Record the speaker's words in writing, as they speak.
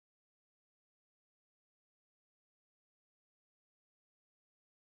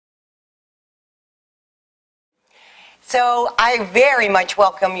So I very much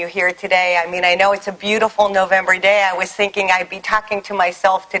welcome you here today. I mean, I know it's a beautiful November day. I was thinking I'd be talking to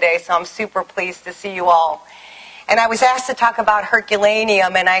myself today, so I'm super pleased to see you all. And I was asked to talk about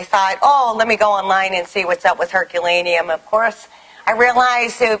Herculaneum, and I thought, oh, let me go online and see what's up with Herculaneum. Of course, I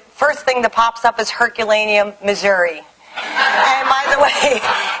realized the first thing that pops up is Herculaneum, Missouri. And by the way,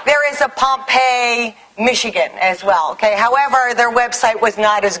 there is a Pompeii, Michigan as well. Okay. However, their website was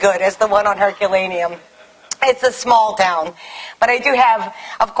not as good as the one on Herculaneum. It's a small town. But I do have,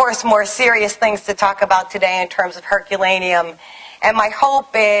 of course, more serious things to talk about today in terms of Herculaneum. And my hope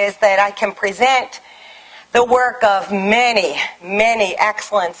is that I can present the work of many, many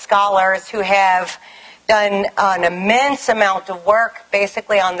excellent scholars who have done an immense amount of work,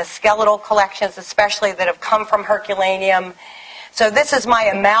 basically on the skeletal collections, especially that have come from Herculaneum. So this is my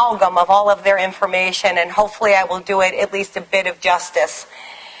amalgam of all of their information, and hopefully I will do it at least a bit of justice.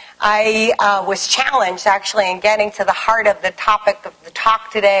 I was challenged, actually, in getting to the heart of the topic of the talk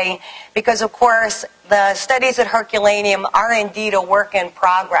today, because, of course, the studies at Herculaneum are indeed a work in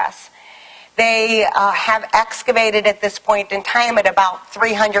progress. They have excavated at this point in time at about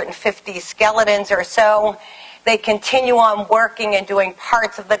 350 skeletons or so. They continue on working and doing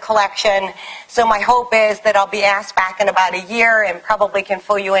parts of the collection. So my hope is that I'll be asked back in about a year and probably can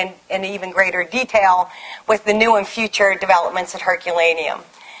fill you in even greater detail with the new and future developments at Herculaneum.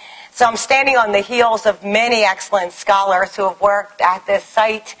 So I'm standing on the heels of many excellent scholars who have worked at this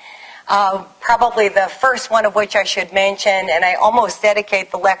site. Probably the first one of which I should mention, and I almost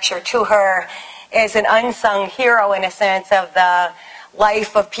dedicate the lecture to her, is an unsung hero in a sense of the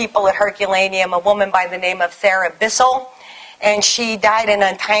life of people at Herculaneum, a woman by the name of Sarah Bissell, and she died an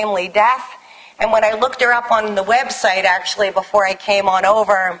untimely death. And when I looked her up on the website, actually, before I came on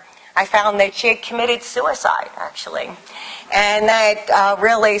over, I found that she had committed suicide, actually. And that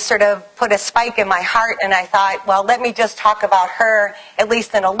really sort of put a spike in my heart, and I thought, well, let me just talk about her, at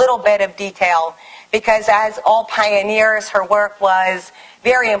least in a little bit of detail, because as all pioneers, her work was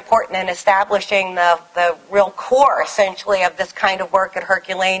very important in establishing the real core, essentially, of this kind of work at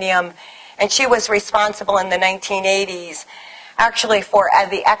Herculaneum. And she was responsible in the 1980s, actually, for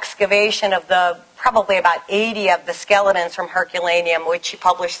the excavation of probably about 80 of the skeletons from Herculaneum, which she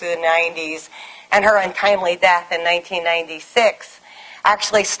published through the 90s. And her untimely death in 1996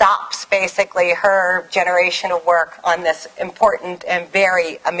 actually stops, basically, her generation of work on this important and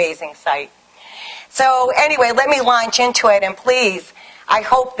very amazing site. So anyway, let me launch into it, and please, I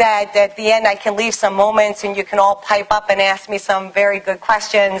hope that at the end I can leave some moments and you can all pipe up and ask me some very good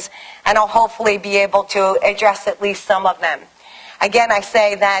questions, and I'll hopefully be able to address at least some of them. Again, I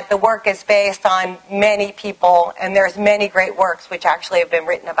say that the work is based on many people, and there's many great works which actually have been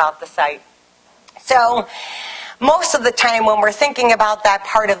written about the site. So most of the time when we're thinking about that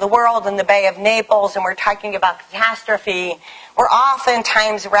part of the world in the Bay of Naples and we're talking about catastrophe, we're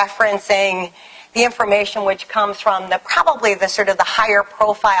oftentimes referencing the information which comes from probably the sort of the higher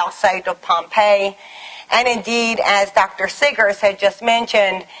profile site of Pompeii. And indeed, as Dr. Siggers had just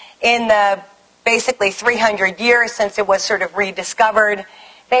mentioned, in the basically 300 years since it was sort of rediscovered,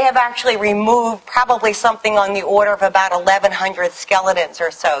 they have actually removed probably something on the order of about 1,100 skeletons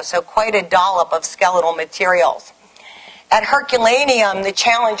or so, so quite a dollop of skeletal materials. At Herculaneum, the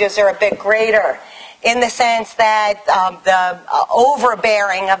challenges are a bit greater in the sense that the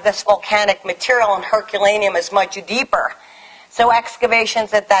overbearing of this volcanic material in Herculaneum is much deeper. So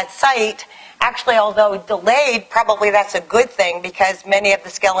excavations at that site, actually, although delayed, probably that's a good thing because many of the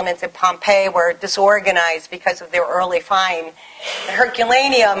skeletons at Pompeii were disorganized because of their early find.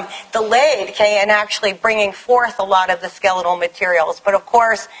 Herculaneum delayed, in actually bringing forth a lot of the skeletal materials, but of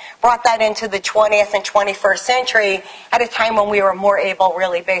course brought that into the 20th and 21st century at a time when we were more able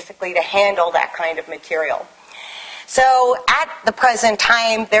really basically to handle that kind of material. So at the present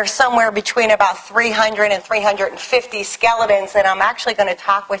time, there's somewhere between about 300 and 350 skeletons that I'm actually going to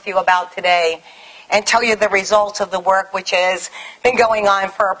talk with you about today and tell you the results of the work which has been going on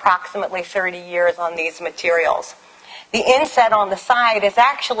for approximately 30 years on these materials. The inset on the side is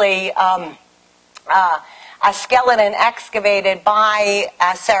actually a skeleton excavated by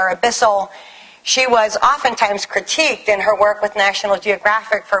Sarah Bissell. She was oftentimes critiqued in her work with National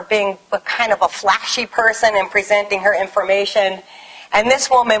Geographic for being kind of a flashy person and presenting her information. And this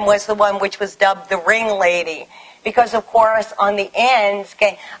woman was the one which was dubbed the ring lady because, of course, on the ends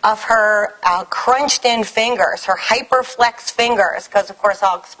of her crunched-in fingers, her hyperflex fingers, because, of course,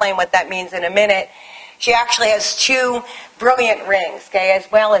 I'll explain what that means in a minute, she actually has two brilliant rings, as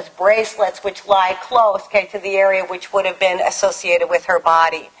well as bracelets which lie close, to the area which would have been associated with her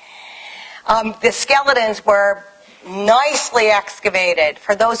body. The skeletons were nicely excavated.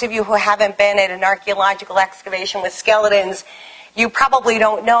 For those of you who haven't been at an archaeological excavation with skeletons, you probably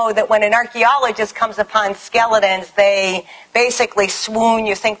don't know that when an archaeologist comes upon skeletons, they basically swoon.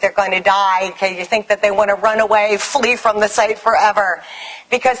 You think they're going to die. Okay? You think that they want to run away, flee from the site forever.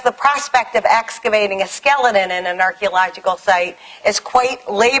 Because the prospect of excavating a skeleton in an archaeological site is quite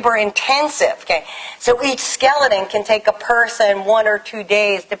labor intensive. Okay? So each skeleton can take a person 1 or 2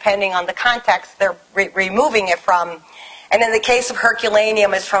 days, depending on the context they're removing it from. And in the case of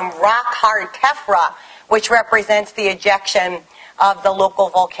Herculaneum, it's from rock-hard tephra, which represents the ejection of the local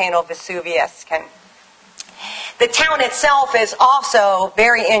volcano Vesuvius. Okay? The town itself is also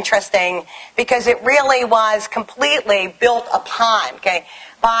very interesting because it really was completely built upon, okay,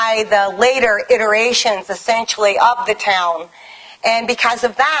 by the later iterations, essentially, of the town. And because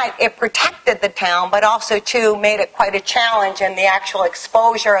of that, it protected the town, but also, too, made it quite a challenge in the actual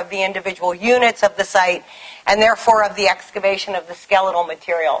exposure of the individual units of the site, and therefore of the excavation of the skeletal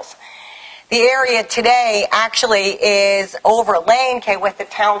materials. The area today actually is overlain, okay, with a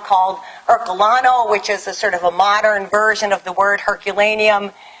town called Herculano, which is a sort of a modern version of the word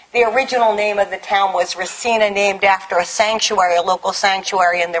Herculaneum. The original name of the town was Racina, named after a sanctuary, a local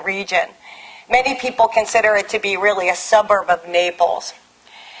sanctuary in the region. Many people consider it to be really a suburb of Naples.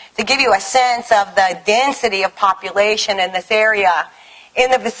 To give you a sense of the density of population in this area,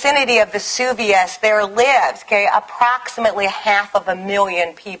 in the vicinity of Vesuvius, there lives, okay, approximately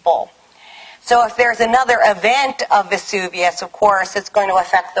 500,000 people. So if there's another event of Vesuvius, of course, it's going to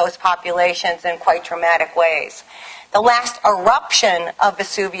affect those populations in quite dramatic ways. The last eruption of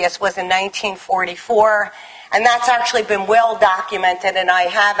Vesuvius was in 1944, and that's actually been well documented, and I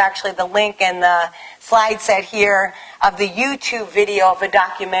have actually the link in the slide set here of the YouTube video of a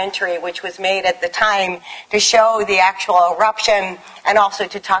documentary which was made at the time to show the actual eruption and also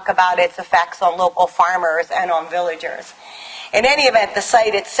to talk about its effects on local farmers and on villagers. In any event, the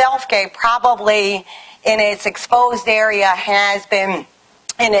site itself, okay, probably in its exposed area has been,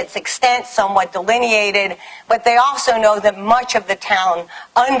 in its extent, somewhat delineated, but they also know that much of the town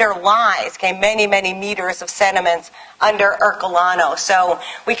underlies, okay, many, many meters of sediments under Herculano. So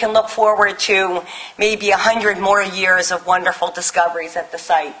we can look forward to maybe 100 more years of wonderful discoveries at the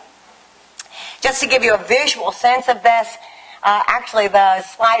site. Just to give you a visual sense of this, actually, the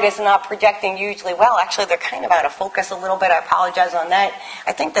slide is not projecting usually well. Actually, they're kind of out of focus a little bit. I apologize on that.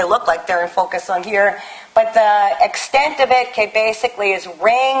 I think they look like they're in focus on here. But the extent of it, okay, basically is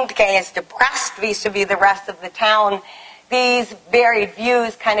ringed, okay, is depressed vis-a-vis the rest of the town. These varied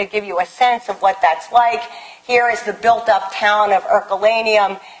views kind of give you a sense of what that's like. Here is the built-up town of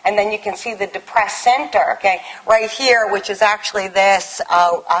Herculaneum, and then you can see the depressed center, okay, right here, which is actually this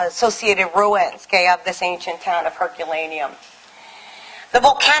associated ruins, okay, of this ancient town of Herculaneum. The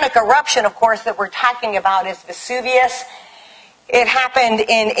volcanic eruption, of course, that we're talking about is Vesuvius. It happened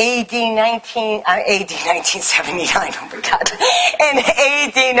in AD 1979, oh my God, in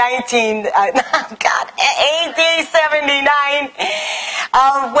AD 79.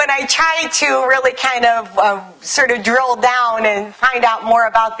 When I tried to really kind of sort of drill down and find out more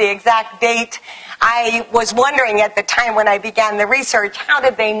about the exact date, I was wondering at the time when I began the research, how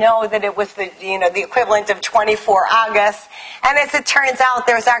did they know that it was the equivalent of 24 August? And as it turns out,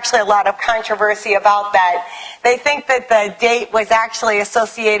 there's actually a lot of controversy about that. They think that the date was actually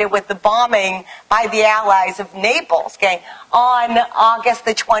associated with the bombing by the Allies of Naples, okay, on August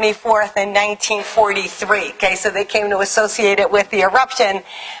the 24th in 1943. Okay, so they came to associate it with the eruption.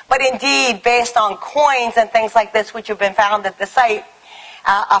 But indeed, based on coins and things like this, which have been found at the site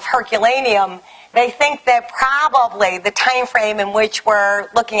of Herculaneum, they think that probably the time frame in which we're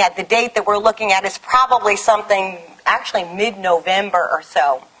looking at, the date that we're looking at, is probably something actually mid-November or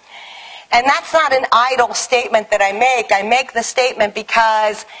so. And that's not an idle statement that I make. I make the statement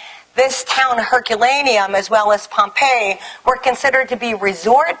because this town, Herculaneum, as well as Pompeii, were considered to be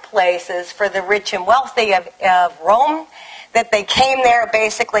resort places for the rich and wealthy of Rome, that they came there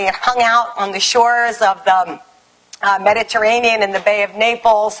basically and hung out on the shores of the Mediterranean and the Bay of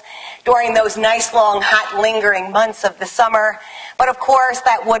Naples during those nice, long, hot, lingering months of the summer. But of course,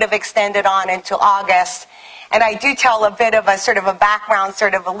 that would have extended on into August. And I do tell a bit of a sort of a background,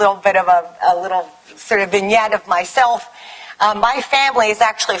 sort of a little bit of a little sort of vignette of myself. My family is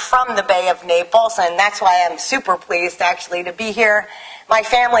actually from the Bay of Naples, and that's why I'm super pleased actually to be here. My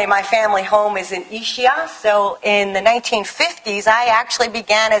family home is in Ischia. So in the 1950s, I actually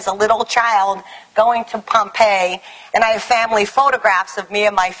began as a little child going to Pompeii, and I have family photographs of me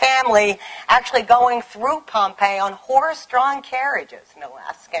and my family actually going through Pompeii on horse-drawn carriages, no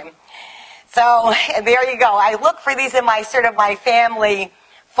less. So there you go. I look for these in my sort of my family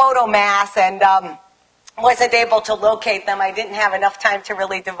photo mass, and wasn't able to locate them. I didn't have enough time to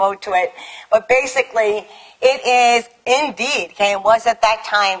really devote to it. But basically, it is indeed, okay, it was at that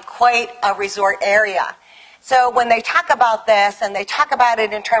time quite a resort area. So when they talk about this, and they talk about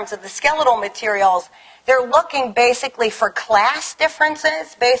it in terms of the skeletal materials, they're looking basically for class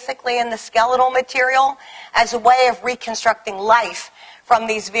differences, basically in the skeletal material, as a way of reconstructing life from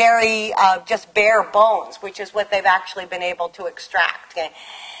these very just bare bones, which is what they've actually been able to extract. Okay?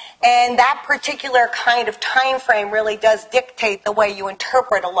 And that particular kind of time frame really does dictate the way you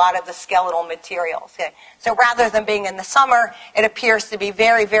interpret a lot of the skeletal materials. Okay? So rather than being in the summer, it appears to be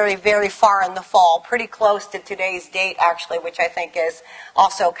very, very, very far in the fall, pretty close to today's date, actually, which I think is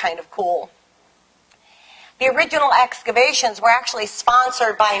also kind of cool. The original excavations were actually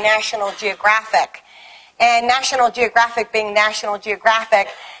sponsored by National Geographic. And National Geographic, being National Geographic,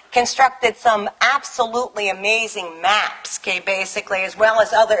 constructed some absolutely amazing maps, okay, basically, as well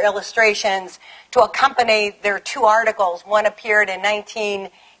as other illustrations to accompany their two articles. One appeared in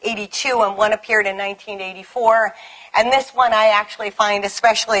 1982 and one appeared in 1984. And this one I actually find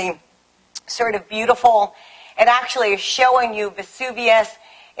especially sort of beautiful. It actually is showing you Vesuvius.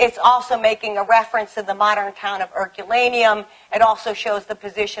 It's also making a reference to the modern town of Herculaneum. It also shows the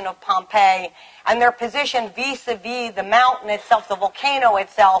position of Pompeii. And their position vis-a-vis the mountain itself, the volcano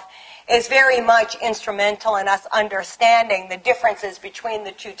itself, is very much instrumental in us understanding the differences between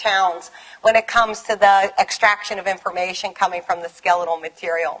the two towns when it comes to the extraction of information coming from the skeletal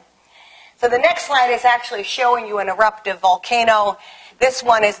material. So the next slide is actually showing you an eruptive volcano. This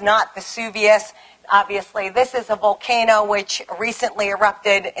one is not Vesuvius. Obviously, this is a volcano which recently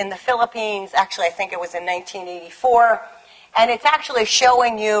erupted in the Philippines. Actually, I think it was in 1984. And it's actually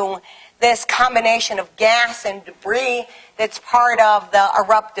showing you this combination of gas and debris that's part of the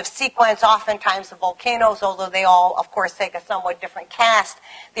eruptive sequence. Oftentimes the volcanoes, although they all, of course, take a somewhat different cast,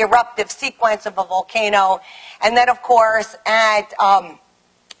 the eruptive sequence of a volcano. And then, of course, at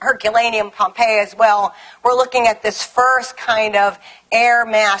Herculaneum, Pompeii as well, we're looking at this first kind of air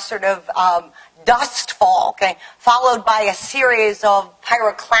mass sort of dust fall, okay, followed by a series of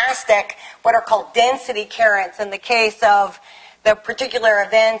pyroclastic, what are called density currents. In the case of the particular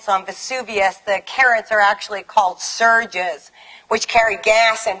events on Vesuvius, the currents are actually called surges, which carry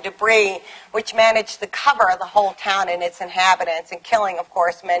gas and debris, which manage to cover the whole town and its inhabitants, and killing, of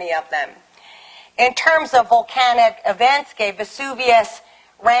course, many of them. In terms of volcanic events, okay, Vesuvius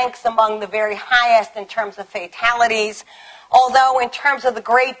ranks among the very highest in terms of fatalities, although in terms of the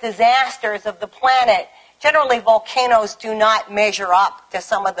great disasters of the planet, generally volcanoes do not measure up to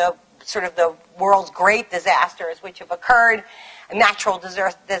some of the sort of the world's great disasters which have occurred, natural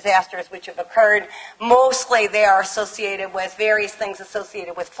disasters which have occurred. Mostly they are associated with various things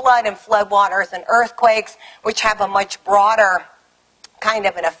associated with flood and floodwaters and earthquakes, which have a much broader kind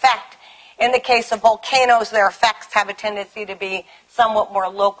of an effect. In the case of volcanoes, their effects have a tendency to be somewhat more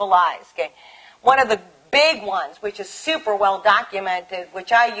localized. Okay? One of the big ones, which is super well documented,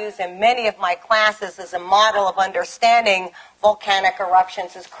 which I use in many of my classes as a model of understanding volcanic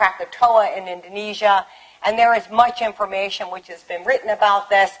eruptions, is Krakatoa in Indonesia. And there is much information which has been written about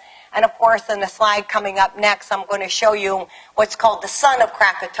this. And of course, in the slide coming up next, I'm going to show you what's called the son of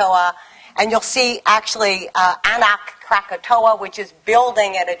Krakatoa. And you'll see actually Anak Krakatoa, which is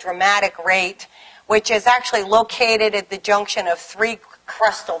building at a dramatic rate, which is actually located at the junction of three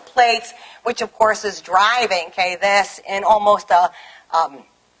crustal plates, which of course is driving, okay, this in almost a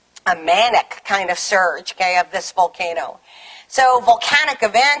manic kind of surge, okay, of this volcano. So volcanic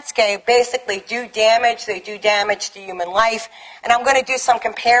events, okay, basically do damage. They do damage to human life. And I'm going to do some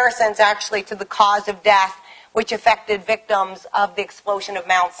comparisons actually to the cause of death which affected victims of the explosion of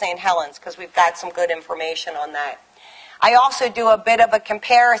Mount St. Helens, because we've got some good information on that. I also do a bit of a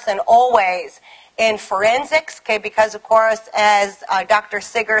comparison always in forensics, okay, because of course, as Dr.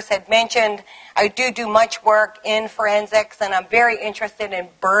 Siggers had mentioned, I do much work in forensics, and I'm very interested in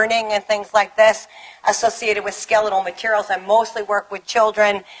burning and things like this associated with skeletal materials. I mostly work with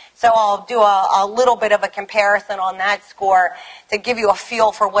children, so I'll do a little bit of a comparison on that score to give you a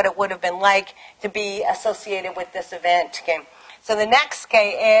feel for what it would have been like to be associated with this event. Okay. So the next,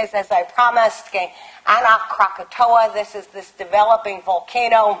 okay, is, as I promised, okay, Anak Krakatoa. This is this developing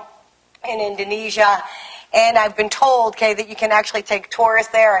volcano in Indonesia, and I've been told, okay, that you can actually take tours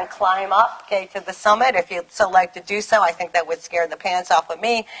there and climb up, okay, to the summit if you'd so like to do so. I think that would scare the pants off of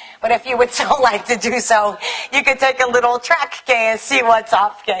me, but if you would so like to do so, you could take a little trek, okay, and see what's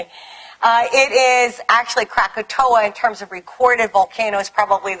up, okay. It is actually Krakatoa in terms of recorded volcanoes,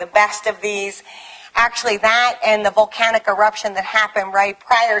 probably the best of these. Actually, that and the volcanic eruption that happened right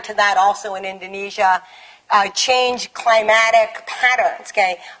prior to that, also in Indonesia, change climatic patterns,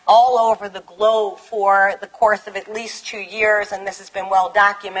 okay, all over the globe for the course of at least 2 years, and this has been well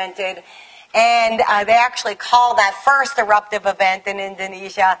documented. And they actually call that first eruptive event in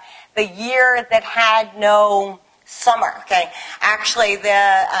Indonesia the year that had no summer. Okay, actually,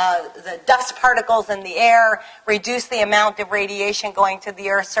 the dust particles in the air reduced the amount of radiation going to the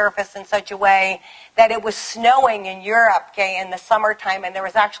Earth's surface in such a way that it was snowing in Europe, okay, in the summertime, and there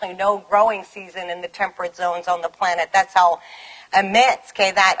was actually no growing season in the temperate zones on the planet. That's how immense,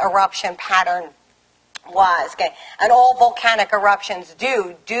 okay, that eruption pattern was. Okay, and all volcanic eruptions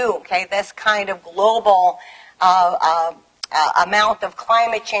do okay, this kind of global amount of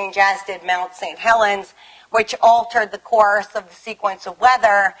climate change, as did Mount St. Helens, which altered the course of the sequence of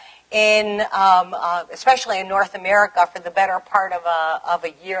weather in, especially in North America, for the better part of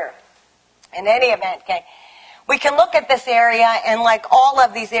a year. In any event, okay, we can look at this area, and like all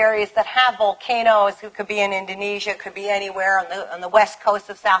of these areas that have volcanoes, it could be in Indonesia, could be anywhere on the west coast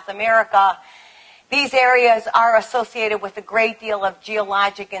of South America, these areas are associated with a great deal of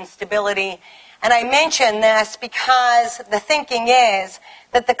geologic instability. And I mention this because the thinking is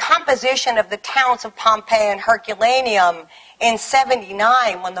that the composition of the towns of Pompeii and Herculaneum in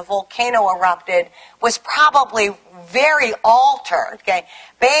 79, when the volcano erupted, was probably very altered, okay,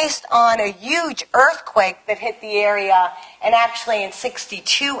 based on a huge earthquake that hit the area, and actually in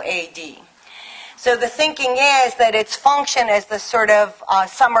 62 AD. So the thinking is that its function as the sort of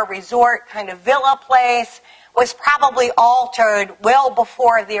summer resort kind of villa place was probably altered well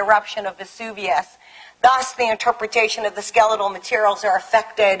before the eruption of Vesuvius. Thus, the interpretation of the skeletal materials are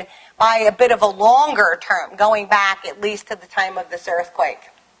affected by a bit of a longer term, going back at least to the time of this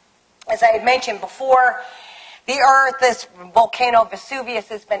earthquake. As I had mentioned before, the Earth, this volcano Vesuvius,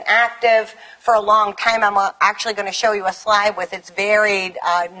 has been active for a long time. I'm actually going to show you a slide with its varied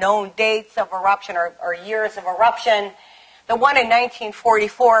known dates of eruption or years of eruption. The one in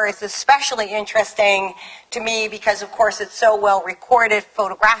 1944 is especially interesting to me because, of course, it's so well recorded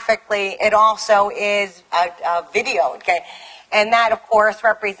photographically. It also is videoed, okay? And that, of course,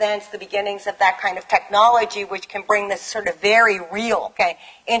 represents the beginnings of that kind of technology which can bring this sort of very real, okay,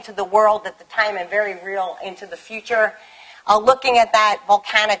 into the world at the time and very real into the future. Looking at that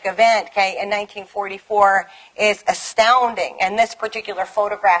volcanic event, okay, in 1944 is astounding. And this particular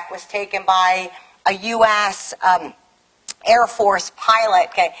photograph was taken by a U.S. Air Force pilot,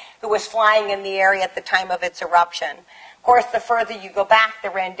 okay, who was flying in the area at the time of its eruption. Of course, the further you go back,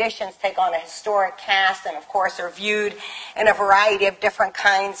 the renditions take on a historic cast and, of course, are viewed in a variety of different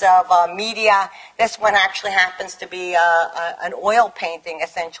kinds of media. This one actually happens to be an oil painting,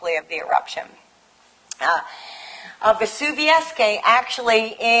 essentially, of the eruption. Vesuvius, okay,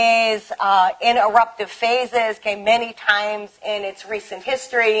 actually is in eruptive phases, okay, many times in its recent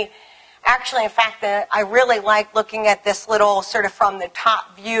history. Actually, in fact, I really like looking at this little sort of from the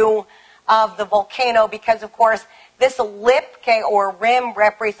top view of the volcano because, of course, this lip, okay, or rim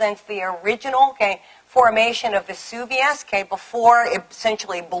represents the original, okay, formation of Vesuvius, okay, before it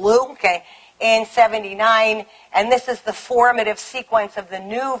essentially blew, okay, in 79. And this is the formative sequence of the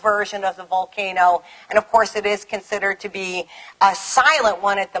new version of the volcano. And, of course, it is considered to be a silent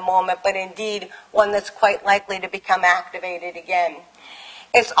one at the moment, but indeed one that's quite likely to become activated again.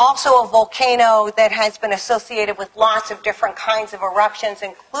 It's also a volcano that has been associated with lots of different kinds of eruptions,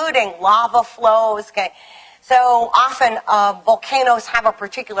 including lava flows. Okay. So often volcanoes have a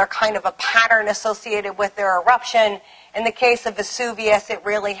particular kind of a pattern associated with their eruption. In the case of Vesuvius, it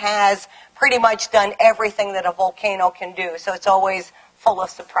really has pretty much done everything that a volcano can do. So it's always full of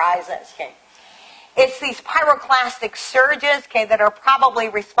surprises. Okay. It's these pyroclastic surges, okay, that are probably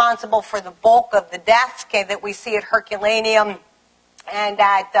responsible for the bulk of the deaths, okay, that we see at Herculaneum and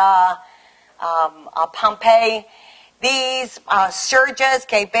at Pompeii. These surges,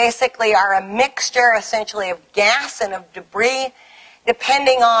 okay, basically are a mixture, essentially, of gas and of debris.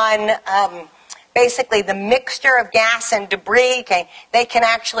 Depending on basically the mixture of gas and debris, okay, they can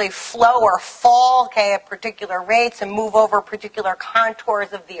actually flow or fall, okay, at particular rates and move over particular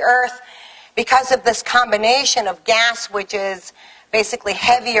contours of the Earth. Because of this combination of gas, which is basically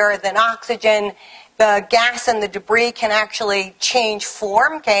heavier than oxygen, the gas and the debris can actually change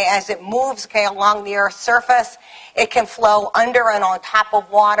form, okay, as it moves, okay, along the Earth's surface. It can flow under and on top of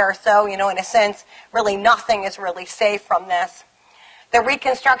water. So, you know, in a sense, really nothing is really safe from this. The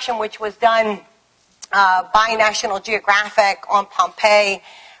reconstruction, which was done by National Geographic on Pompeii,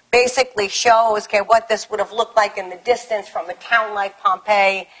 basically shows, okay, what this would have looked like in the distance from a town like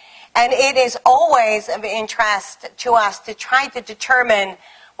Pompeii. And it is always of interest to us to try to determine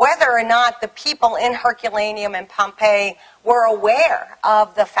whether or not the people in Herculaneum and Pompeii were aware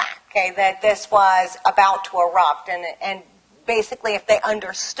of the fact, okay, that this was about to erupt, and basically if they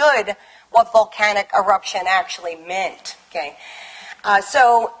understood what volcanic eruption actually meant, okay.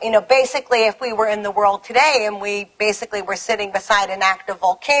 So, basically if we were in the world today and we basically were sitting beside an active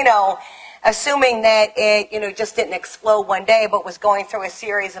volcano, assuming that it, just didn't explode one day but was going through a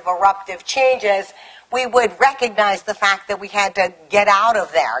series of eruptive changes, we would recognize the fact that we had to get out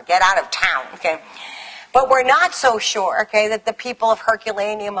of there, get out of town, okay? But we're not so sure, okay, that the people of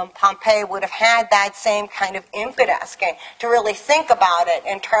Herculaneum and Pompeii would have had that same kind of impetus, okay, to really think about it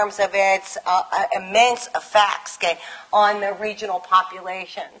in terms of its immense effects, okay, on the regional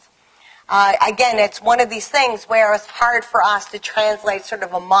populations. Again, it's one of these things where it's hard for us to translate sort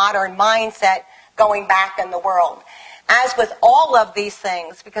of a modern mindset going back in the world. As with all of these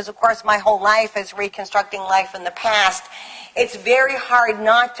things, because of course my whole life is reconstructing life in the past, it's very hard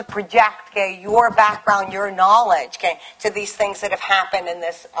not to project, okay, your background, your knowledge, okay, to these things that have happened in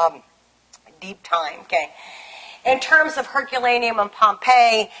this deep time, okay. In terms of Herculaneum and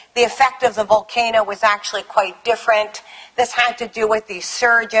Pompeii, the effect of the volcano was actually quite different. This had to do with these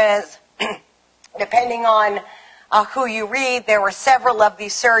surges. Depending on who you read, there were several of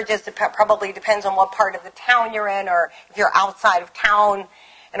these surges. It probably depends on what part of the town you're in or if you're outside of town.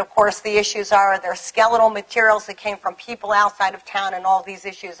 And of course the issues are there are skeletal materials that came from people outside of town, and all these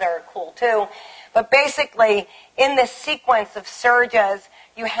issues are cool too. But basically in this sequence of surges,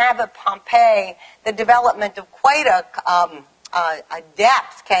 you have at Pompeii the development of quite a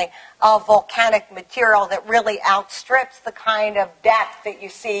depth, okay, of volcanic material that really outstrips the kind of depth that you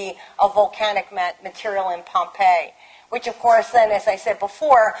see of volcanic material in Pompeii. Which of course then, as I said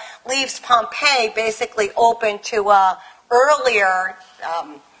before, leaves Pompeii basically open to earlier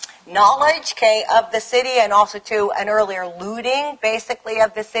knowledge, okay, of the city, and also to an earlier looting basically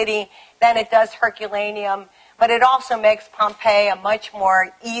of the city than it does Herculaneum. But it also makes Pompeii a much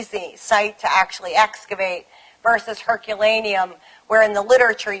more easy site to actually excavate versus Herculaneum, where in the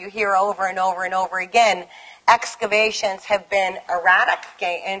literature you hear over and over and over again, excavations have been erratic,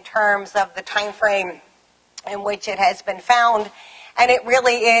 okay, in terms of the time frame in which it has been found. And it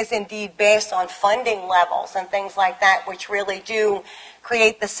really is indeed based on funding levels and things like that, which really do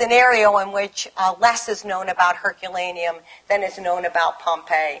create the scenario in which less is known about Herculaneum than is known about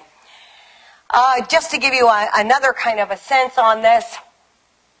Pompeii. Just to give you another kind of a sense on this,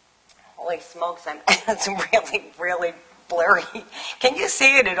 holy smokes, it's really, really blurry. Can you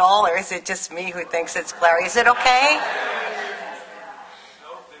see it at all, or is it just me who thinks it's blurry? Is it okay?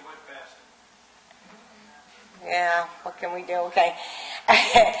 Yeah, what can we do? Okay.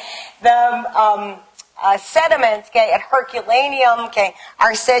 The sediments, okay, at Herculaneum, okay,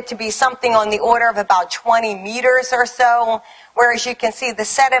 are said to be something on the order of about 20 meters or so, whereas you can see the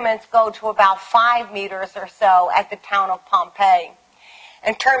sediments go to about 5 meters or so at the town of Pompeii.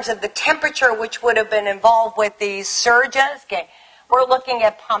 In terms of the temperature which would have been involved with these surges, okay, we're looking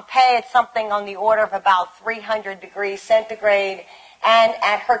at Pompeii at something on the order of about 300 degrees centigrade, and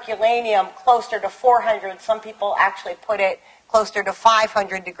at Herculaneum closer to 400. Some people actually put it closer to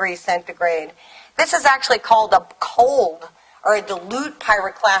 500 degrees centigrade. This is actually called a cold or a dilute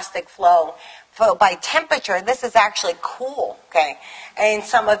pyroclastic flow. So by temperature, this is actually cool, okay, in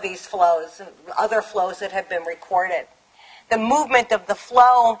some of these flows, other flows that have been recorded. The movement of the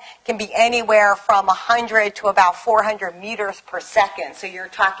flow can be anywhere from 100 to about 400 meters per second. So you're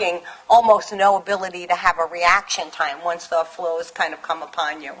talking almost no ability to have a reaction time once the flows kind of come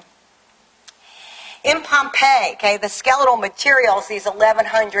upon you. In Pompeii, okay, the skeletal materials, these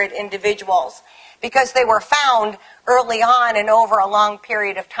 1,100 individuals, because they were found early on and over a long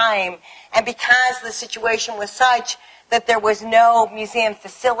period of time, and because the situation was such that there was no museum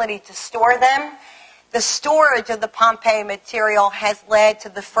facility to store them, the storage of the Pompeii material has led to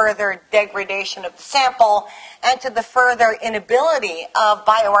the further degradation of the sample and to the further inability of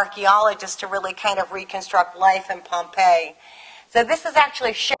bioarchaeologists to really kind of reconstruct life in Pompeii. So this is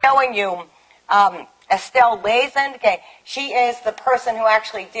actually showing you Estelle Lazand. Okay, she is the person who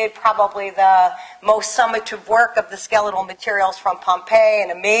actually did probably the most summative work of the skeletal materials from Pompeii,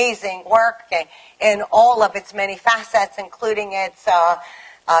 an amazing work, okay, in all of its many facets, including its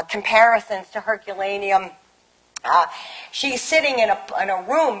comparisons to Herculaneum. She's sitting in a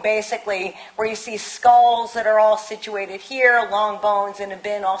room, basically, where you see skulls that are all situated here, long bones in a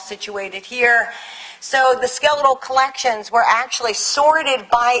bin all situated here. So the skeletal collections were actually sorted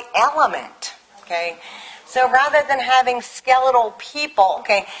by element, okay? So rather than having skeletal people,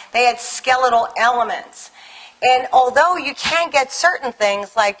 okay, they had skeletal elements. And although you can get certain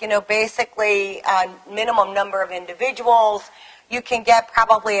things like, basically a minimum number of individuals, you can get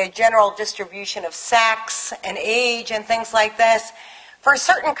probably a general distribution of sex and age and things like this. For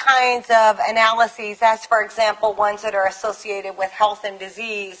certain kinds of analyses, as for example ones that are associated with health and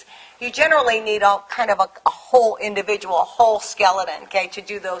disease, you generally need a kind of a whole individual, a whole skeleton, okay, to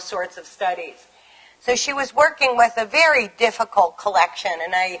do those sorts of studies. So she was working with a very difficult collection,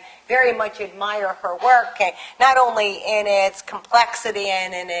 and I very much admire her work, not only in its complexity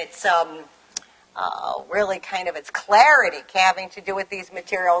and in its really kind of its clarity having to do with these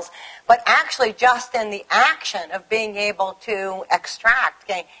materials, but actually just in the action of being able to extract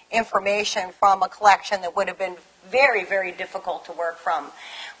information from a collection that would have been very, very difficult to work from.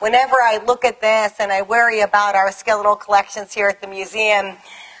 Whenever I look at this and I worry about our skeletal collections here at the museum,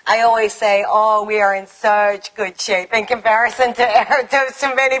 I always say, oh, we are in such good shape in comparison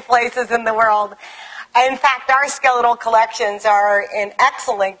to many places in the world. In fact, our skeletal collections are in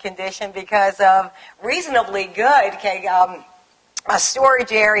excellent condition because of reasonably good a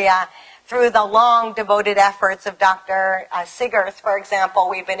storage area. Through the long devoted efforts of Dr. Siggers, for example,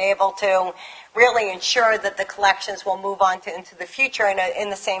 we've been able to really ensure that the collections will move on into the future in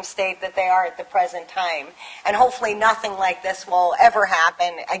the same state that they are at the present time. And hopefully nothing like this will ever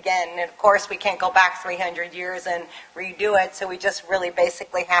happen again. And of course, we can't go back 300 years and redo it, so we just really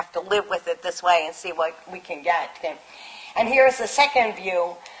basically have to live with it this way and see what we can get. Okay? And here's the second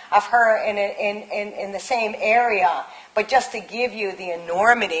view of her in the same area, but just to give you the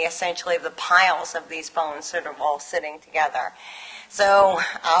enormity, essentially, of the piles of these bones sort of all sitting together. So,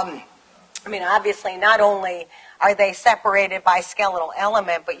 I mean, obviously, not only are they separated by skeletal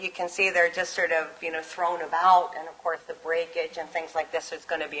element, but you can see they're just sort of, thrown about, and of course the breakage and things like this is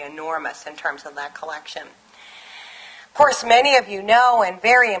going to be enormous in terms of that collection. Of course, many of you know, and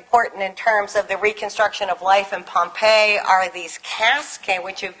very important in terms of the reconstruction of life in Pompeii, are these casts,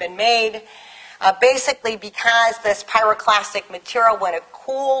 which have been made basically because this pyroclastic material, when it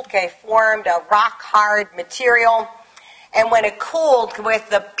cooled, formed a rock-hard material. And when it cooled with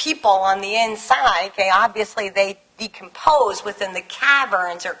the people on the inside, obviously they decompose within the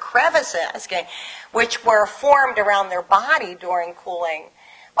caverns or crevices, which were formed around their body during cooling.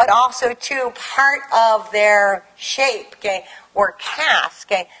 But also, too, part of their shape, or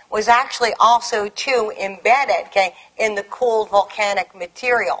cast, was actually also, too, embedded, in the cooled volcanic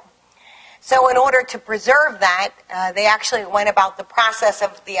material. So in order to preserve that, they actually went about the process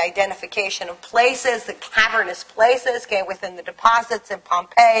of the identification of places, the cavernous places, within the deposits in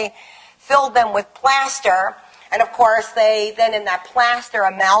Pompeii, filled them with plaster, and of course they then in that plaster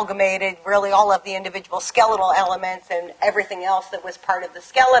amalgamated really all of the individual skeletal elements and everything else that was part of the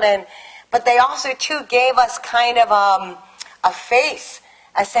skeleton. But they also, too, gave us kind of a face,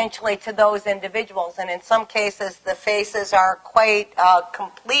 essentially, to those individuals. And in some cases, the faces are quite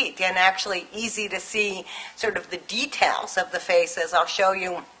complete and actually easy to see sort of the details of the faces. I'll show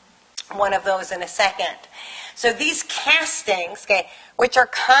you one of those in a second. So these castings, which are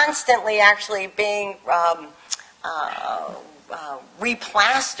constantly actually being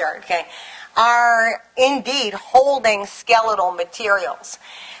replastered, are indeed holding skeletal materials.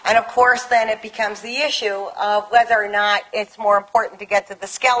 And of course, then it becomes the issue of whether or not it's more important to get to the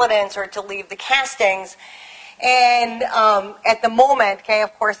skeletons or to leave the castings. And at the moment,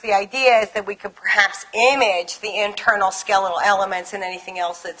 of course, the idea is that we could perhaps image the internal skeletal elements and anything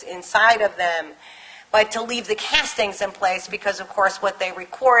else that's inside of them, but to leave the castings in place because, of course, what they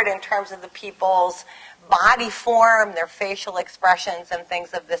record in terms of the people's body form, their facial expressions, and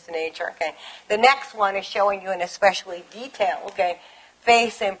things of this nature. The next one is showing you an especially detailed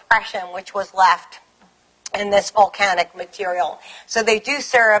face impression which was left in this volcanic material. So they do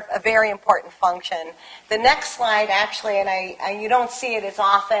serve a very important function. The next slide, actually, and you don't see it as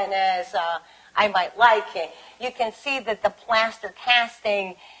often as I might like, you can see that the plaster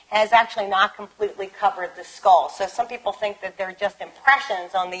casting has actually not completely covered the skull. So some people think that they're just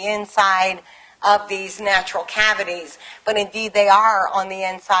impressions on the inside of these natural cavities, but indeed they are on the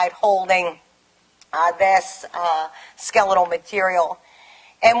inside holding this skeletal material.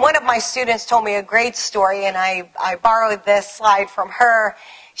 And one of my students told me a great story, and I borrowed this slide from her.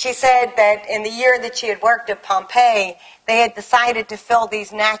 She said that in the year that she had worked at Pompeii, they had decided to fill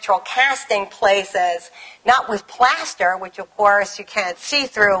these natural casting places, not with plaster, which of course you can't see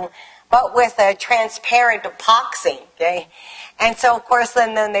through, but with a transparent epoxy, And so, of course,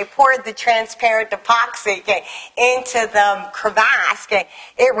 then they poured the transparent epoxy into the crevasse.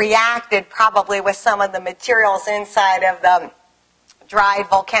 It reacted probably with some of the materials inside of the dried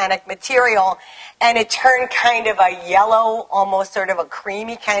volcanic material, and it turned kind of a yellow, almost sort of a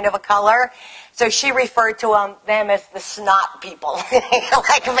creamy kind of a color. So she referred to them as the snot people,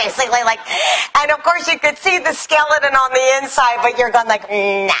 like basically like, and of course you could see the skeleton on the inside, but you're going like,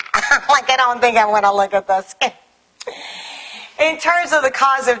 nah, like I don't think I want to look at this. In terms of the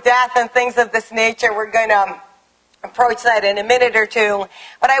cause of death and things of this nature, we're going to approach that in a minute or two,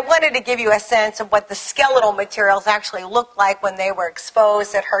 but I wanted to give you a sense of what the skeletal materials actually looked like when they were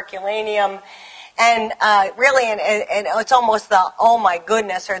exposed at Herculaneum. And really, and it's almost the oh my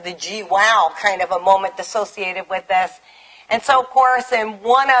goodness or the gee wow kind of a moment associated with this. And so, of course, in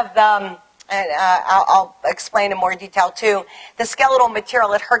one of them, and I'll explain in more detail too, the skeletal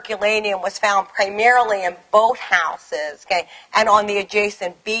material at Herculaneum was found primarily in boathouses, okay, and on the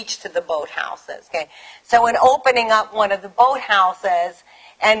adjacent beach to the boathouses, okay. So in opening up one of the boathouses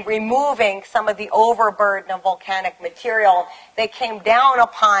and removing some of the overburden of volcanic material, they came down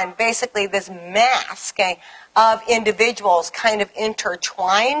upon basically this mass, okay, of individuals kind of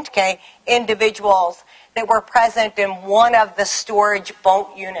intertwined, okay, individuals that were present in one of the storage boat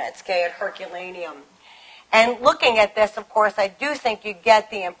units, okay, at Herculaneum. And looking at this, of course, I do think you get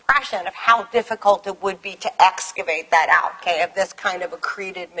the impression of how difficult it would be to excavate that out, okay, of this kind of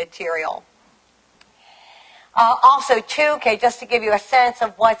accreted material. Also, too, okay, just to give you a sense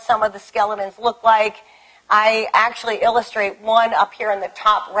of what some of the skeletons look like, I actually illustrate one up here in the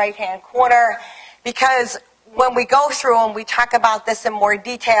top right-hand corner, because when we go through and we talk about this in more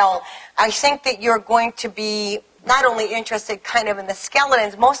detail, I think that you're going to be not only interested kind of in the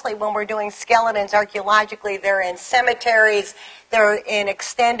skeletons, mostly when we're doing skeletons archaeologically, they're in cemeteries, they're in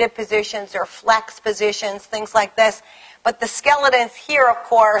extended positions, or flex positions, things like this. But the skeletons here, of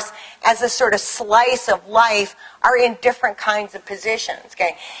course, as a sort of slice of life, are in different kinds of positions,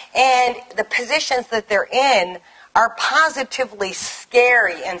 okay? And the positions that they're in are positively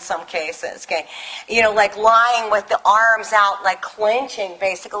scary in some cases, okay? You know, like lying with the arms out, like clenching,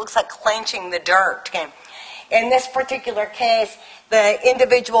 basically. It looks like clenching the dirt, okay? In this particular case, the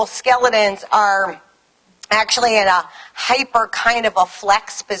individual skeletons are actually in a hyper kind of a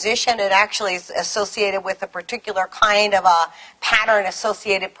flex position. It actually is associated with a particular kind of a pattern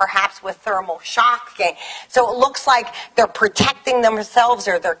associated perhaps with thermal shock. Okay? So it looks like they're protecting themselves,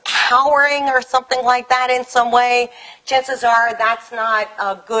 or they're cowering or something like that in some way. Chances are that's not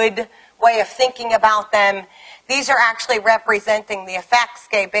a good way of thinking about them. These are actually representing the effects,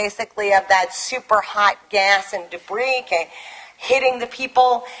 okay, basically of that super hot gas and debris, okay, hitting the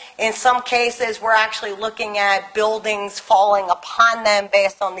people. In some cases, we're actually looking at buildings falling upon them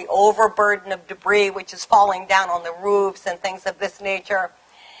based on the overburden of debris, which is falling down on the roofs and things of this nature.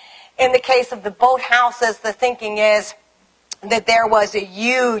 In the case of the boathouses, the thinking is that there was a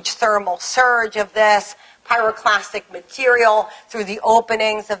huge thermal surge of this pyroclastic material through the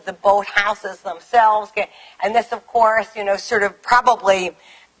openings of the boathouses themselves. Okay? And this, of course, you know, sort of probably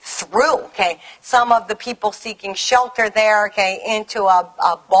through, okay, some of the people seeking shelter there, okay, into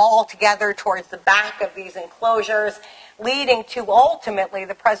a ball together towards the back of these enclosures, leading to ultimately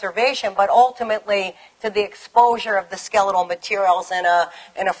the preservation, but ultimately to the exposure of the skeletal materials in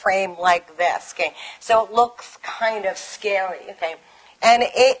a frame like this, okay. So it looks kind of scary, okay. And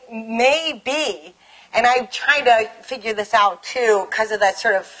it may be, and I'm trying to figure this out too, because of that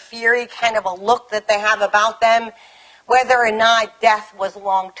sort of fiery kind of a look that they have about them, whether or not death was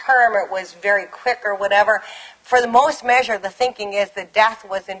long-term, or it was very quick or whatever. For the most measure, the thinking is that death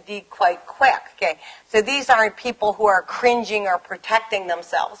was indeed quite quick. Okay? So these aren't people who are cringing or protecting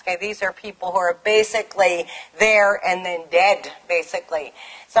themselves. Okay? These are people who are basically there and then dead, basically.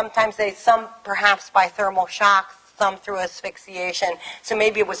 Sometimes some perhaps by thermal shock, some through asphyxiation. So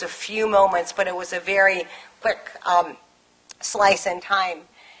maybe it was a few moments, but it was a very quick slice in time.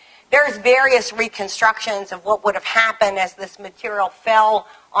 There's various reconstructions of what would have happened as this material fell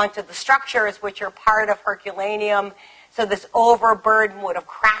onto the structures, which are part of Herculaneum. So this overburden would have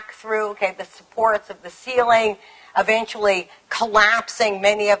cracked through, okay, the supports of the ceiling, eventually collapsing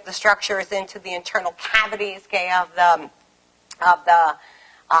many of the structures into the internal cavities, okay, of the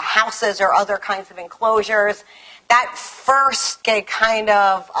houses or other kinds of enclosures. That first, okay, kind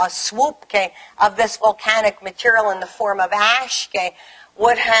of swoop, okay, of this volcanic material in the form of ash, okay,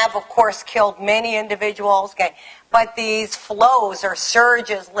 would have, of course, killed many individuals, okay, but these flows or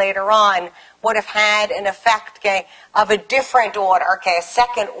surges later on would have had an effect, okay, of a different order, okay, a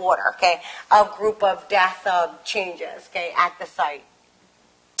second order, okay, of group of death changes, okay, at the site.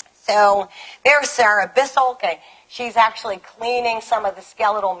 So there's Sarah Bissell, okay, she's actually cleaning some of the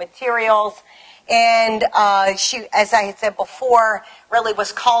skeletal materials, And she, as I had said before, really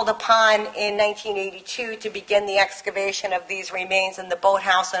was called upon in 1982 to begin the excavation of these remains in the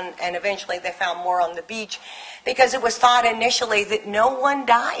boathouse, and eventually they found more on the beach, because it was thought initially that no one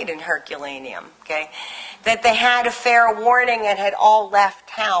died in Herculaneum, okay? That they had a fair warning and had all left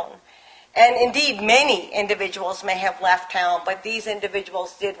town. And indeed, many individuals may have left town, but these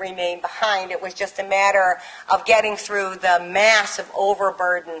individuals did remain behind. It was just a matter of getting through the massive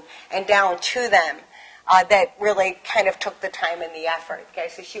overburden and down to them that really kind of took the time and the effort. Okay,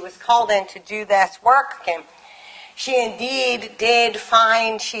 so she was called in to do this work. Okay. She indeed did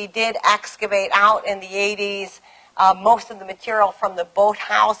find, she did excavate out in the 80s most of the material from the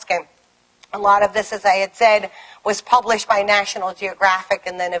boathouse. Okay. A lot of this, as I had said, was published by National Geographic,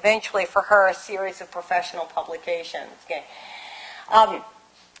 and then eventually for her a series of professional publications. Okay.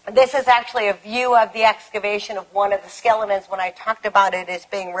 This is actually a view of the excavation of one of the skeletons. When I talked about it as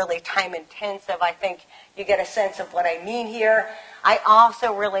being really time intensive, I think you get a sense of what I mean here. I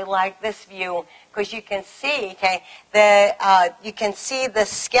also really like this view because you can see, okay, you can see the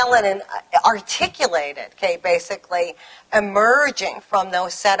skeleton articulated, okay, basically emerging from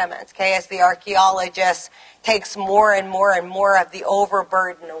those sediments, okay, as the archaeologist takes more and more and more of the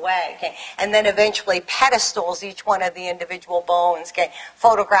overburden away, okay, and then eventually pedestals each one of the individual bones, okay,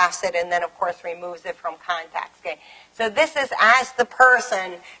 photographs it, and then of course removes it from context, okay. So this is as the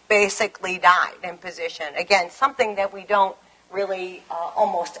person basically died in position. Again, something that we don't really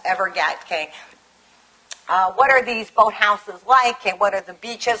almost ever get, okay. What are these boathouses like? Okay, what are the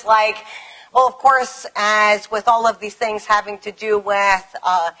beaches like? Well, of course, as with all of these things having to do with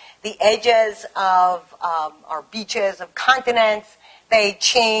the edges of our beaches of continents, they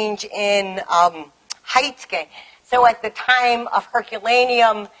change in height. Okay. So at the time of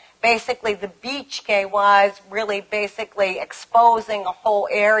Herculaneum, basically the beach, okay, was really basically exposing a whole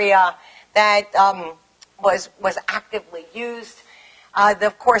area that was actively used.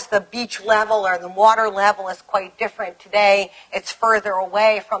 Of course, the beach level or the water level is quite different today. It's further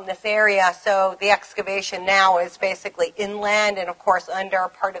away from this area, so the excavation now is basically inland and, of course, under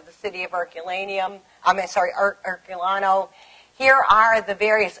part of the city of Herculaneum. Herculano. Here are the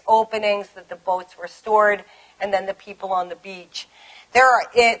various openings that the boats were stored, and then the people on the beach. There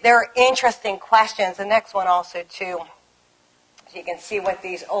are interesting questions. The next one also, too. You can see what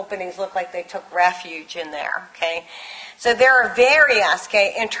these openings look like. They took refuge in there, okay? So there are various,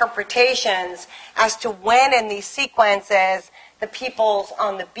 okay, interpretations as to when in these sequences the people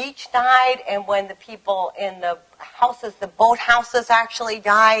on the beach died and when the people in the houses, the boat houses actually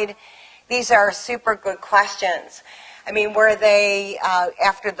died. These are super good questions. I mean, were they,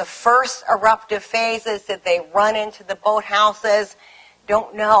 after the first eruptive phases, did they run into the boat houses?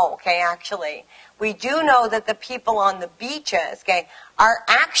 Don't know, okay, actually. We do know that the people on the beaches, okay, are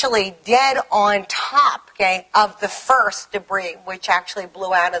actually dead on top, okay, of the first debris, which actually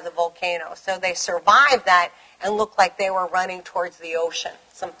blew out of the volcano. So they survived that and looked like they were running towards the ocean,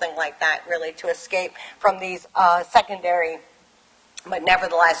 something like that, really, to escape from these secondary, but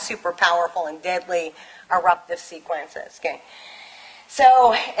nevertheless super powerful and deadly eruptive sequences, okay.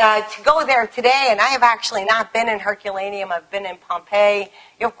 So to go there today, and I have actually not been in Herculaneum, I've been in Pompeii.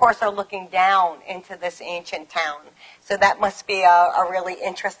 You, of course, are looking down into this ancient town. So that must be a really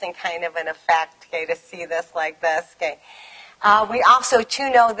interesting kind of an effect, okay, to see this like this, okay. We also, too,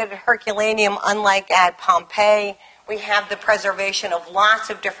 know that at Herculaneum, unlike at Pompeii, we have the preservation of lots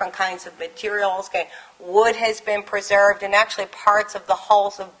of different kinds of materials, okay. Wood has been preserved, and actually parts of the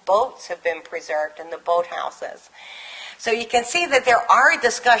hulls of boats have been preserved in the boathouses. So you can see that there are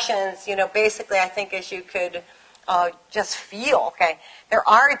discussions, you know, basically I think as you could just feel, okay, there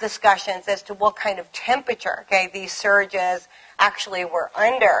are discussions as to what kind of temperature, okay, these surges actually were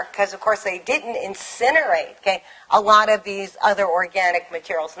under, because of course they didn't incinerate, okay, a lot of these other organic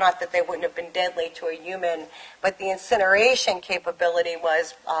materials, not that they wouldn't have been deadly to a human, but the incineration capability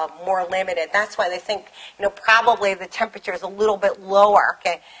was more limited. That's why they think, you know, probably the temperature is a little bit lower,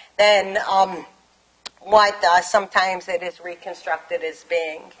 okay, than what sometimes it is reconstructed as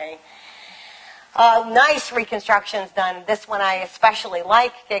being, okay. Nice reconstructions done. This one I especially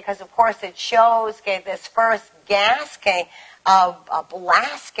like, okay, because of course it shows, okay, this first gas, okay, a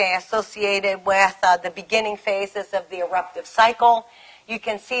blast, okay, associated with the beginning phases of the eruptive cycle. You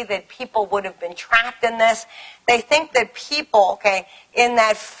can see that people would have been trapped in this. They think that people, okay, in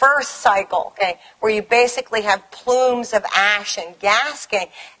that first cycle, okay, where you basically have plumes of ash and gas, okay,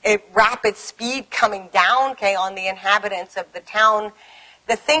 at rapid speed coming down, okay, on the inhabitants of the town,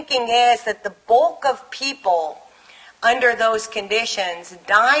 the thinking is that the bulk of people under those conditions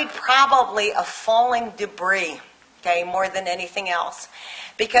died probably of falling debris. okay, more than anything else.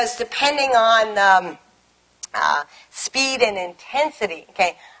 Because depending on speed and intensity,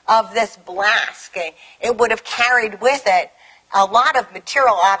 okay, of this blast, okay, it would have carried with it a lot of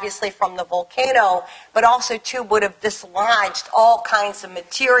material, obviously, from the volcano, but also, too, would have dislodged all kinds of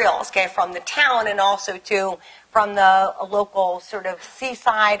materials, okay, from the town and also, too, from the local sort of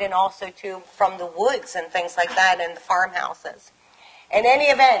seaside and also, too, from the woods and things like that and the farmhouses. In any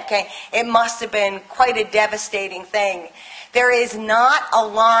event, okay, it must have been quite a devastating thing. There is not a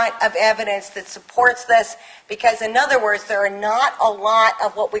lot of evidence that supports this because, in other words, there are not a lot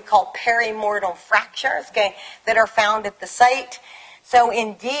of what we call perimortem fractures, okay, that are found at the site. So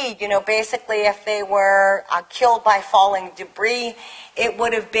indeed, you know, basically if they were killed by falling debris, it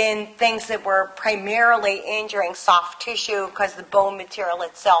would have been things that were primarily injuring soft tissue because the bone material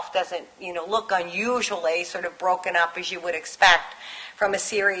itself doesn't, you know, look unusually sort of broken up as you would expect from a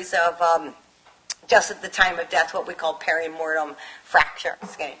series of, just at the time of death, what we call perimortem fractures.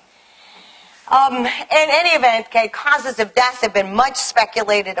 Okay. In any event, okay, causes of death have been much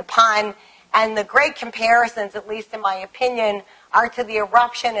speculated upon, and the great comparisons, at least in my opinion, are to the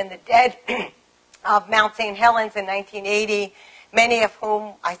eruption and the dead of Mount St. Helens in 1980, many of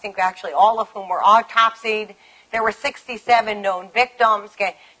whom, I think actually all of whom, were autopsied. There were 67 known victims.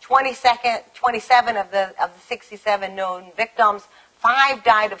 Okay, 27 of the 67 known victims, 5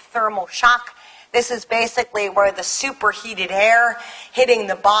 died of thermal shock. This is basically where the superheated air hitting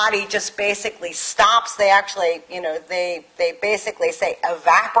the body just basically stops. They actually, you know, they basically say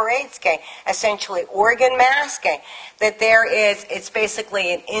evaporates, okay, essentially organ mass, okay, that it's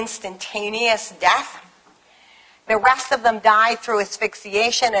basically an instantaneous death. The rest of them died through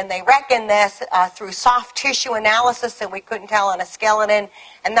asphyxiation, and they reckon this through soft tissue analysis that we couldn't tell on a skeleton,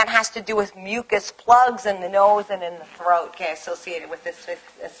 and that has to do with mucus plugs in the nose and in the throat, okay, associated with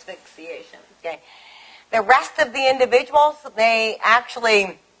asphyxiation. Okay. The rest of the individuals, they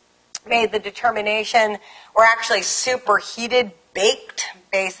actually made the determination, were actually superheated, baked,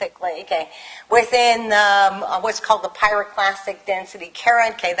 basically, okay, within what's called the pyroclastic density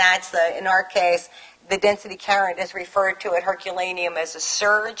current. Okay, that's in our case, the density current is referred to at Herculaneum as a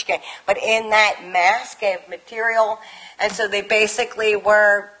surge, okay, but in that mass of material, and so they basically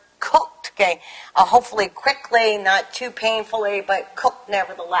were cooked, okay, hopefully quickly, not too painfully, but cooked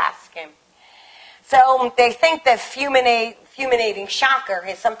nevertheless, okay. So they think that fulminating shock, or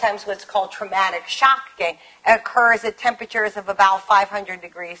is sometimes what's called traumatic shock, okay, occurs at temperatures of about 500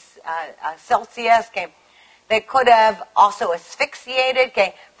 degrees Celsius, okay. They could have also asphyxiated,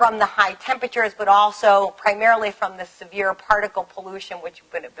 okay, from the high temperatures, but also primarily from the severe particle pollution which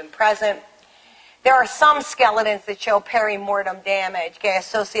would have been present. There are some skeletons that show perimortem damage, okay,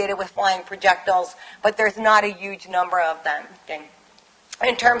 associated with flying projectiles, but there's not a huge number of them. Okay.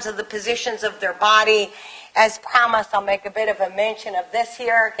 In terms of the positions of their body, as promised, I'll make a bit of a mention of this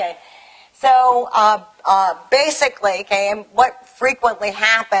here. Okay. So basically, okay, and what frequently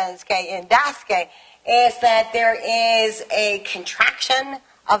happens, okay, in death, okay, is that there is a contraction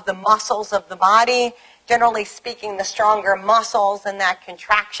of the muscles of the body. Generally speaking, the stronger muscles in that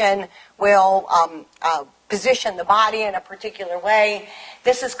contraction will position the body in a particular way.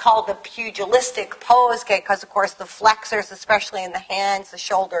 This is called the pugilistic pose, okay, because, of course, the flexors, especially in the hands, the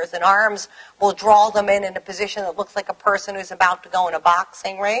shoulders, and arms, will draw them in a position that looks like a person who's about to go in a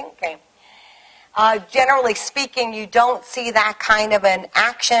boxing ring, okay. Generally speaking, you don't see that kind of an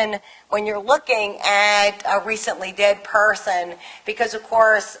action when you're looking at a recently dead person because, of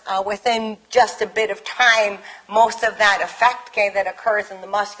course, within just a bit of time, most of that effect, okay, that occurs in the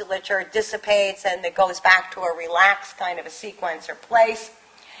musculature dissipates and it goes back to a relaxed kind of a sequence or place.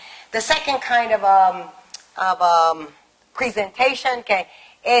 The second kind of presentation, okay,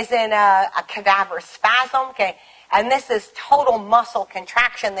 is in a cadaver spasm, okay. And this is total muscle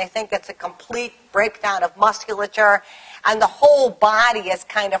contraction. They think it's a complete breakdown of musculature. And the whole body is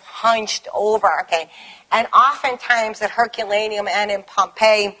kind of hunched over, okay? And oftentimes at Herculaneum and in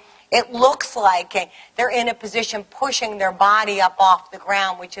Pompeii, it looks like, okay, they're in a position pushing their body up off the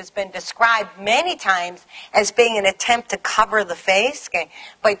ground, which has been described many times as being an attempt to cover the face, okay?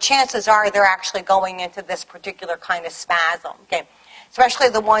 But chances are they're actually going into this particular kind of spasm, okay? Especially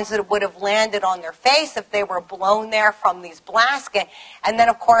the ones that would have landed on their face if they were blown there from these blasts. And then,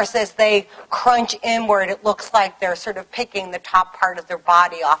 of course, as they crunch inward, it looks like they're sort of picking the top part of their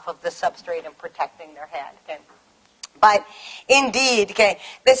body off of the substrate and protecting their head. Okay. But indeed, okay,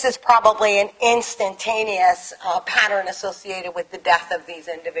 this is probably an instantaneous pattern associated with the death of these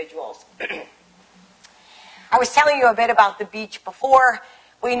individuals. I was telling you a bit about the beach before.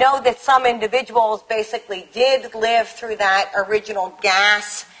 We know that some individuals basically did live through that original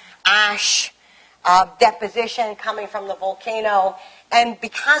gas, ash, deposition coming from the volcano. And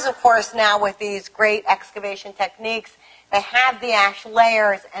because, of course, now with these great excavation techniques, they have the ash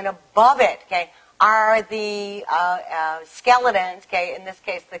layers, and above it, okay, are the skeletons, okay, in this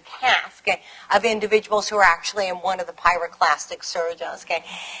case the casts, okay, of individuals who are actually in one of the pyroclastic surges. Okay.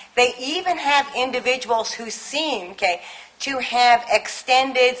 They even have individuals who seem, okay, to have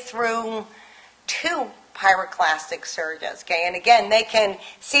extended through 2 pyroclastic surges. Okay. And again, they can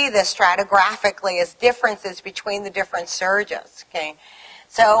see this stratigraphically as differences between the different surges. Okay.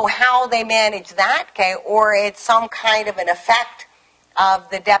 So how they manage that, okay, or it's some kind of an effect of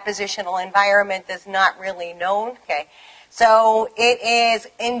the depositional environment is not really known. Okay. So it is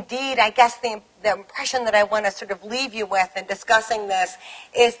indeed, I guess the impression that I want to sort of leave you with in discussing this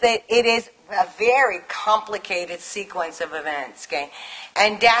is that it is a very complicated sequence of events. Okay.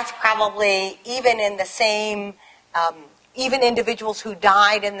 And death probably, even in the same, even individuals who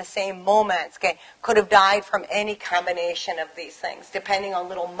died in the same moments, okay, could have died from any combination of these things, depending on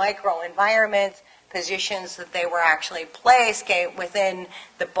little microenvironments, positions that they were actually placed, okay, within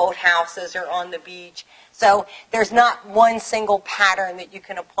the boathouses or on the beach. So there's not one single pattern that you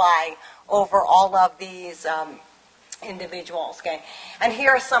can apply over all of these individuals. Okay. And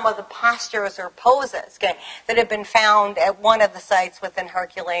here are some of the postures or poses, okay, that have been found at one of the sites within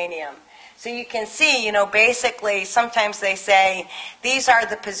Herculaneum. So you can see, you know, basically sometimes they say these are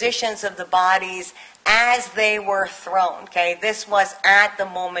the positions of the bodies as they were thrown. Okay. This was at the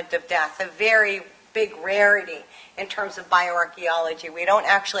moment of death, a very big rarity in terms of bioarchaeology. We don't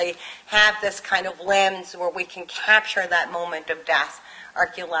actually have this kind of lens where we can capture that moment of death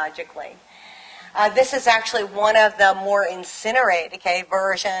archaeologically. This is actually one of the more incinerated, okay,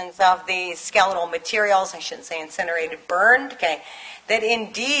 versions of the skeletal materials. I shouldn't say incinerated, burned, okay, that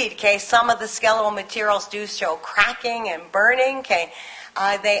indeed, okay, some of the skeletal materials do show cracking and burning, okay.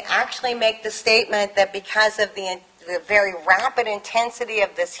 They actually make the statement that because of the very rapid intensity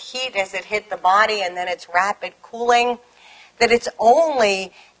of this heat as it hit the body and then its rapid cooling, that it's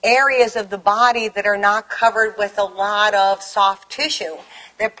only areas of the body that are not covered with a lot of soft tissue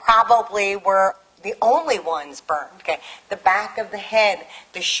that probably were the only ones burned. Okay, the back of the head,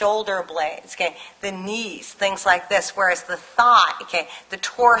 the shoulder blades, okay, the knees, things like this, whereas the thigh, okay, the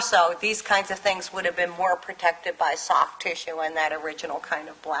torso, these kinds of things would have been more protected by soft tissue in that original kind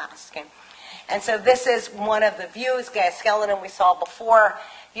of blast. Okay. And so this is one of the views, okay, a skeleton we saw before.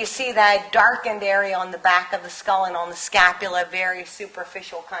 You see that darkened area on the back of the skull and on the scapula, very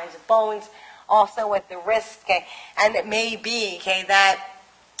superficial kinds of bones, also at the wrist, okay, and it may be, okay, that,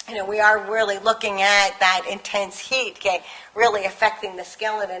 you know, we are really looking at that intense heat, okay, really affecting the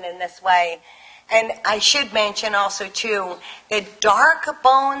skeleton in this way. And I should mention also, too, the dark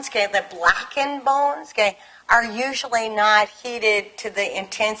bones, okay, the blackened bones, okay, are usually not heated to the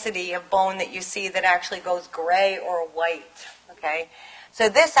intensity of bone that you see that actually goes gray or white, okay. So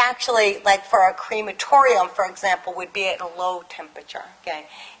this actually, like for a crematorium, for example, would be at a low temperature, okay.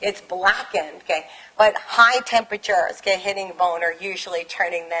 It's blackened, okay, but high temperatures, okay, hitting bone are usually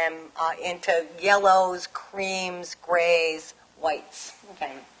turning them into yellows, creams, grays, whites,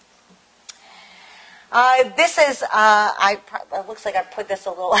 okay. This is, it looks like I put this a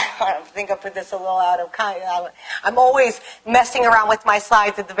little, I think I put this a little out of kind. I'm always messing around with my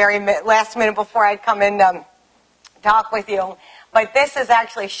slides at the very last minute before I'd come in talk with you. But this is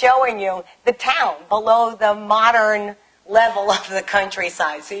actually showing you the town below the modern level of the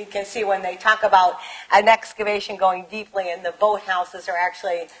countryside. So you can see when they talk about an excavation going deeply, and the boathouses are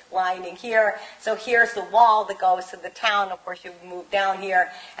actually lining here. So here's the wall that goes to the town. Of course, you move down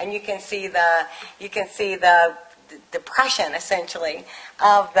here, and you can see the depression essentially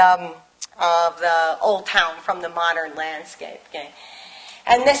of the old town from the modern landscape. Okay.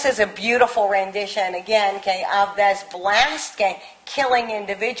 And this is a beautiful rendition, again, okay, of this blast, okay, killing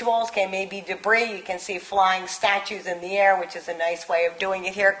individuals, okay, maybe debris. You can see flying statues in the air, which is a nice way of doing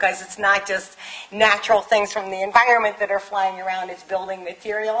it here, because it's not just natural things from the environment that are flying around, it's building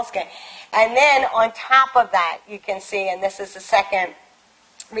materials, okay. And then on top of that, you can see, and this is the second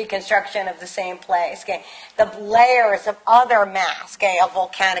reconstruction of the same place, okay, the layers of other mass, okay, of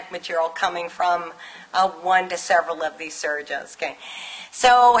volcanic material coming from one to several of these surges, okay.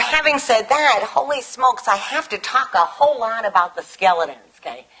 So having said that, holy smokes, I have to talk a whole lot about the skeletons,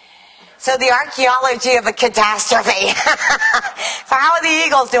 okay. So the archaeology of a catastrophe. So how are the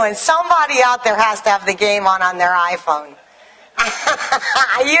Eagles doing? Somebody out there has to have the game on their iPhone.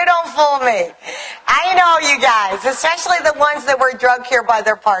 You don't fool me. I know you guys, especially the ones that were drugged here by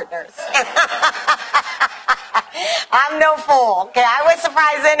their partners. I'm no fool. Okay, I was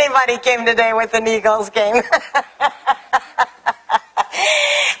surprised anybody came today with an Eagles game.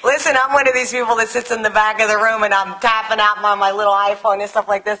 Listen, I'm one of these people that sits in the back of the room and I'm tapping out on my little iPhone and stuff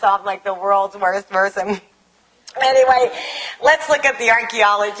like this off like the world's worst person. Anyway, let's look at the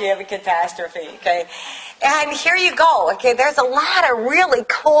archaeology of a catastrophe, okay? And here you go, okay? There's a lot of really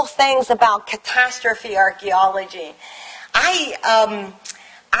cool things about catastrophe archaeology.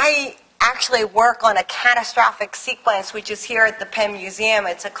 I actually work on a catastrophic sequence, which is here at the Penn Museum.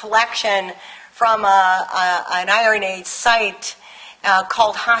 It's a collection from an Iron Age site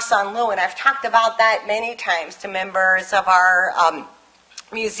called Hassan Lu, and I've talked about that many times to members of our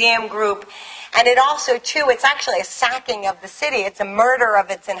museum group. And it also, too, it's actually a sacking of the city. It's a murder of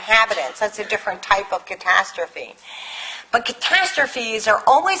its inhabitants. That's a different type of catastrophe. But catastrophes are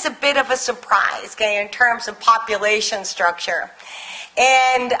always a bit of a surprise, okay, in terms of population structure.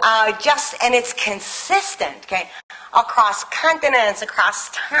 And and it's consistent, okay, across continents, across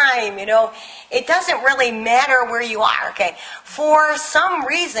time, you know. It doesn't really matter where you are, okay. For some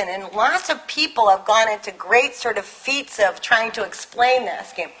reason, and lots of people have gone into great sort of feats of trying to explain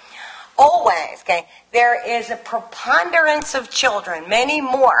this, okay. Always, okay, there is a preponderance of children, many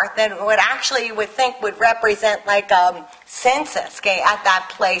more than what actually you would think would represent like a census, okay, at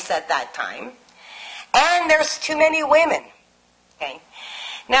that place at that time. And there's too many women, okay.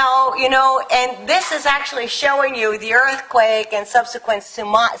 Now, you know, and this is actually showing you the earthquake and subsequent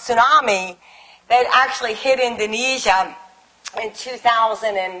tsunami that actually hit Indonesia in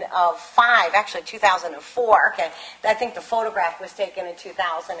 2005, actually 2004, okay. I think the photograph was taken in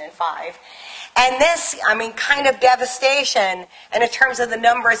 2005. And this, I mean, kind of devastation, and in terms of the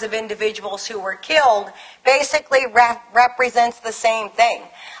numbers of individuals who were killed, basically represents the same thing.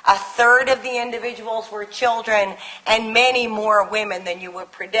 A third of the individuals were children, and many more women than you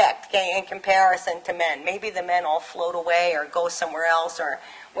would predict, okay, in comparison to men. Maybe the men all float away or go somewhere else or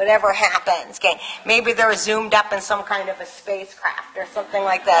whatever happens, okay. Maybe they're zoomed up in some kind of a spacecraft or something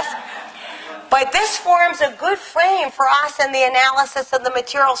like this. But this forms a good frame for us in the analysis of the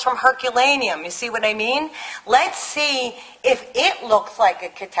materials from Herculaneum. You see what I mean? Let's see if it looks like a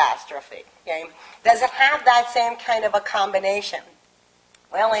catastrophe, okay. Does it have that same kind of a combination?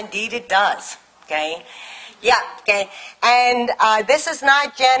 Well, indeed it does, okay. Yeah, okay. And this is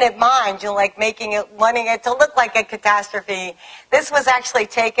not Janet Monge, like wanting it to look like a catastrophe. This was actually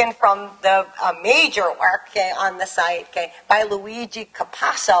taken from the major work, okay, on the site, okay, by Luigi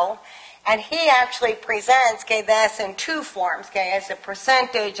Capasso. And he actually presents, okay, this in two forms, okay, as a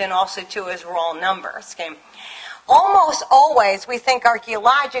percentage and also too as raw numbers, okay. Almost always we think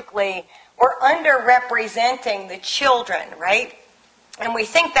archaeologically we're underrepresenting the children, right? And we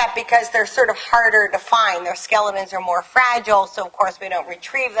think that because they're sort of harder to find. Their skeletons are more fragile, so of course we don't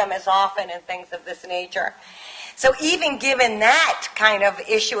retrieve them as often and things of this nature. So even given that kind of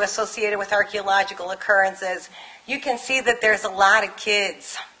issue associated with archaeological occurrences, you can see that there's a lot of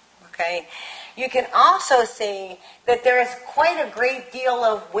kids, okay? You can also see that there is quite a great deal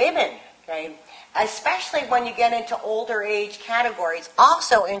of women, okay? Especially when you get into older age categories.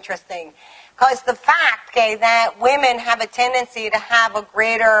 Also interesting, because the fact, okay, that women have a tendency to have a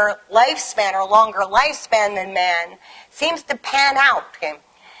greater lifespan or longer lifespan than men seems to pan out, okay.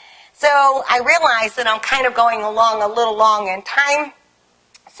 So I realize that I'm kind of going along a little long in time,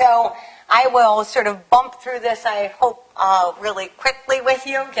 so I will sort of bump through this, I hope, really quickly with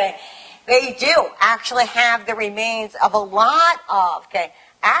you, okay. They do actually have the remains of a lot of, okay,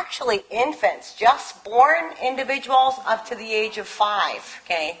 actually infants, just born individuals up to the age of 5,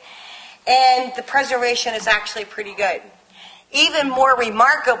 okay. And the preservation is actually pretty good. Even more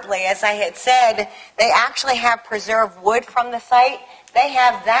remarkably, as I had said, they actually have preserved wood from the site. They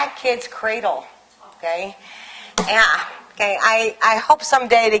have that kid's cradle, okay? Yeah, okay, I hope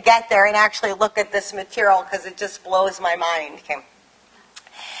someday to get there and actually look at this material because it just blows my mind, okay?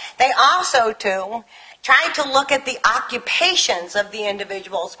 They also, too, try to look at the occupations of the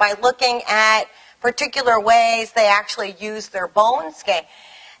individuals by looking at particular ways they actually use their bones, okay?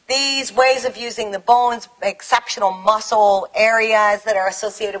 These ways of using the bones, exceptional muscle areas that are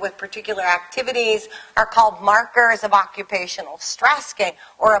associated with particular activities, are called markers of occupational stress, okay,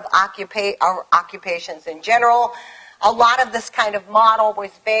 or of occupations in general. A lot of this kind of model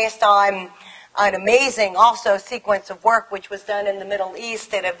was based on an amazing also sequence of work which was done in the Middle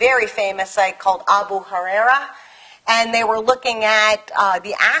East at a very famous site called Abu Huraira. And they were looking at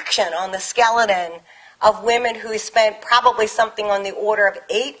the action on the skeleton of women who spent probably something on the order of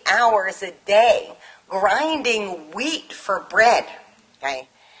 8 hours a day grinding wheat for bread, okay?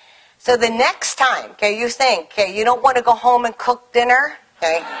 So the next time, okay, you think, okay, you don't want to go home and cook dinner,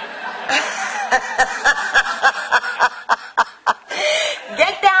 okay?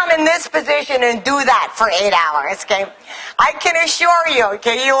 Get down down in this position and do that for 8 hours, okay? I can assure you,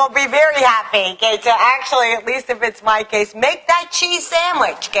 okay, you will be very happy, okay, to actually, at least if it's my case, make that cheese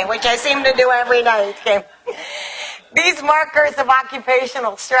sandwich, okay, which I seem to do every night, okay? These markers of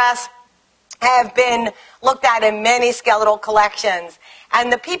occupational stress have been looked at in many skeletal collections.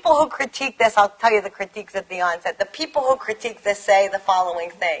 And the people who critique this, I'll tell you the critiques at the onset, the people who critique this say the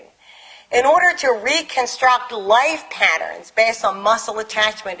following thing. In order to reconstruct life patterns based on muscle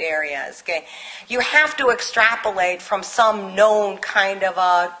attachment areas, okay, you have to extrapolate from some known kind of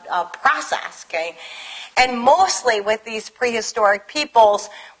a process, okay? And mostly with these prehistoric peoples,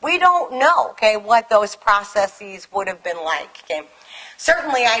 we don't know, okay, what those processes would have been like, okay?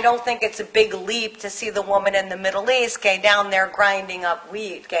 Certainly, I don't think it's a big leap to see the woman in the Middle East, okay, down there grinding up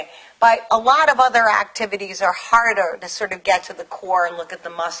wheat, okay? But a lot of other activities are harder to sort of get to the core and look at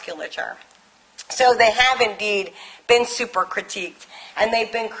the musculature. So they have indeed been super critiqued. And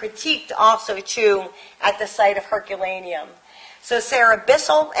they've been critiqued also, too, at the site of Herculaneum. So Sarah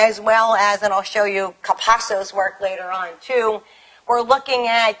Bissell, as well as, and I'll show you Capasso's work later on, too, we're looking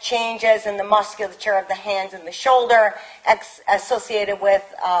at changes in the musculature of the hands and the shoulder associated with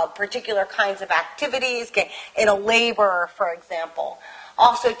particular kinds of activities, in a laborer, for example.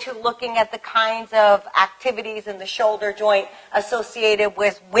 Also, too, looking at the kinds of activities in the shoulder joint associated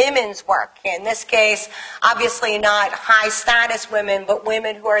with women's work. In this case, obviously not high-status women, but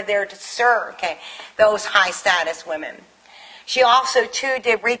women who are there to serve, those high-status women. She also, too,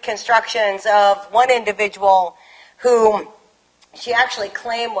 did reconstructions of one individual who she actually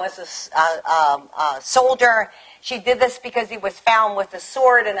claimed was a soldier. She did this because he was found with a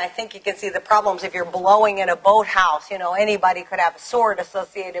sword, and I think you can see the problems if you're blowing in a boathouse. You know, anybody could have a sword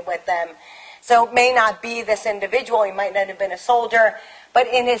associated with them. So it may not be this individual. He might not have been a soldier. But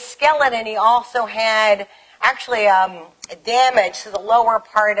in his skeleton, he also had actually damage to the lower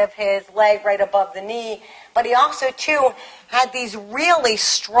part of his leg right above the knee. But he also, too, had these really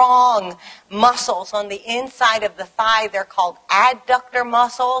strong muscles on the inside of the thigh. They're called adductor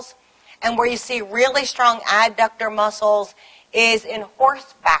muscles. And where you see really strong adductor muscles is in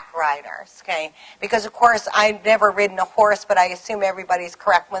horseback riders, okay? Because, of course, I've never ridden a horse, but I assume everybody's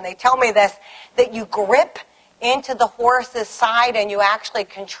correct when they tell me this, that you grip into the horse's side and you actually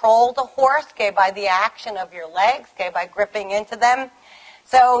control the horse, okay, by the action of your legs, okay, by gripping into them.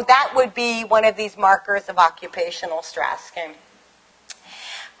 So that would be one of these markers of occupational stress, okay?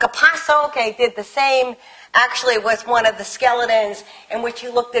 Capasso, okay, did the same, actually was one of the skeletons in which he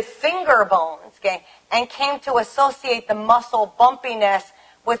looked at finger bones, okay, and came to associate the muscle bumpiness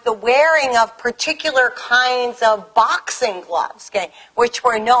with the wearing of particular kinds of boxing gloves, okay, which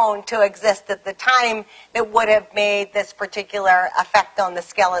were known to exist at the time that would have made this particular effect on the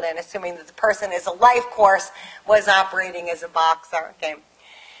skeleton, assuming that the person as a life course was operating as a boxer, okay.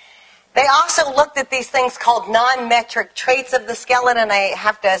 They also looked at these things called non-metric traits of the skeleton. I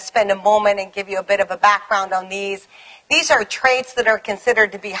have to spend a moment and give you a bit of a background on these. These are traits that are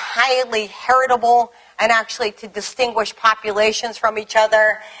considered to be highly heritable and actually to distinguish populations from each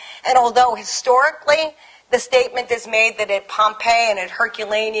other. And although historically the statement is made that at Pompeii and at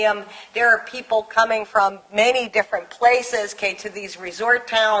Herculaneum there are people coming from many different places, okay, to these resort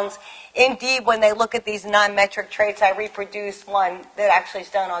towns, indeed, when they look at these non-metric traits, I reproduced one that actually is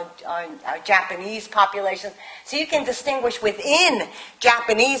done on Japanese populations. So you can distinguish within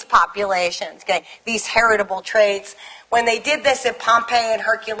Japanese populations, okay, these heritable traits. When they did this at Pompeii and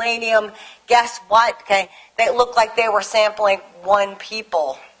Herculaneum, guess what? Okay, they looked like they were sampling one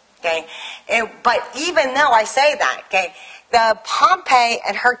people. Okay, but even though I say that, okay, the Pompeii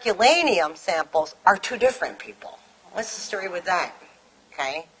and Herculaneum samples are two different people. What's the story with that?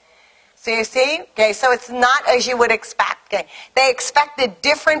 Okay. So you see? Okay, so it's not as you would expect. Okay, they expected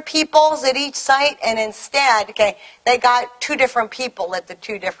different peoples at each site, and instead, okay, they got two different people at the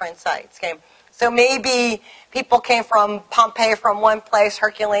two different sites. Okay, so maybe people came from Pompeii from one place,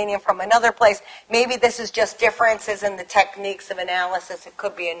 Herculaneum from another place. Maybe this is just differences in the techniques of analysis. It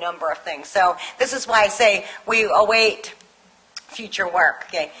could be a number of things. So this is why I say we await future work.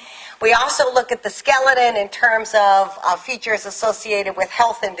 Okay. We also look at the skeleton in terms of features associated with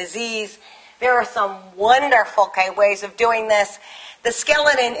health and disease. There are some wonderful ways of doing this. The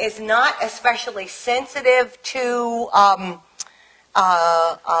skeleton is not especially sensitive to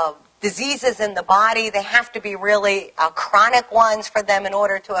diseases in the body. They have to be really chronic ones for them in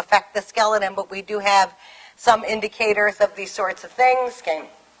order to affect the skeleton, but we do have some indicators of these sorts of things. Okay.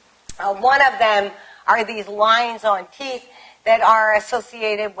 One of them are these lines on teeth. that are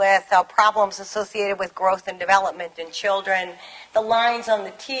associated with problems associated with growth and development in children. The lines on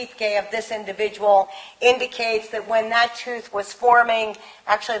the teeth, okay, of this individual indicates that when that tooth was forming,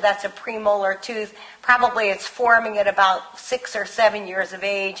 actually that's a premolar tooth, probably it's forming at about 6 or 7 years of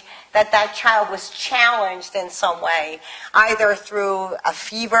age, that child was challenged in some way, either through a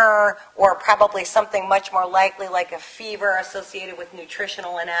fever or probably something much more likely like a fever associated with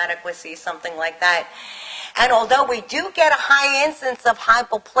nutritional inadequacy, something like that. And although we do get a high incidence of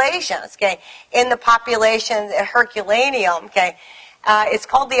hypoplasias, okay, in the population at Herculaneum, okay, it's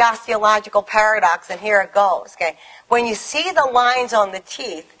called the osteological paradox, and here it goes, okay. When you see the lines on the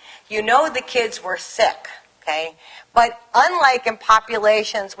teeth, you know the kids were sick, okay. But unlike in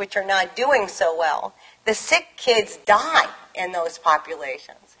populations which are not doing so well, the sick kids die in those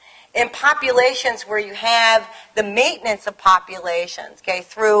populations. In populations where you have the maintenance of populations, okay,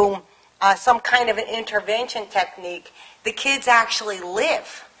 through some kind of an intervention technique, the kids actually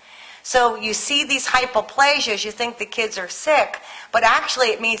live. So you see these hypoplasias, you think the kids are sick, but actually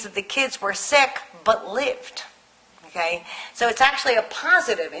it means that the kids were sick but lived. Okay? So it's actually a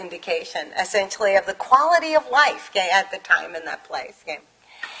positive indication, essentially, of the quality of life, okay, at the time in that place. Okay?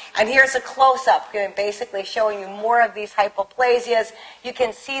 And here's a close-up, okay, basically showing you more of these hypoplasias. You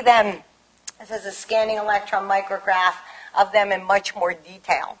can see them, this is a scanning electron micrograph of them in much more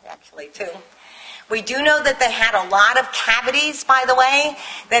detail, actually, too. We do know that they had a lot of cavities, by the way,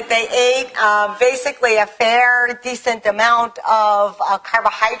 that they ate basically a fair, decent amount of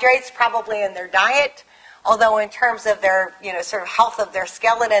carbohydrates, probably in their diet, although in terms of their, sort of health of their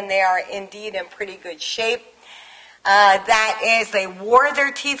skeleton, they are indeed in pretty good shape. That is, they wore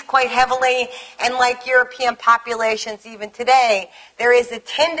their teeth quite heavily, and like European populations even today, there is a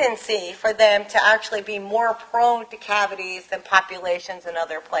tendency for them to actually be more prone to cavities than populations in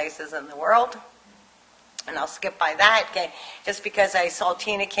other places in the world. And I'll skip by that, okay, just because I saw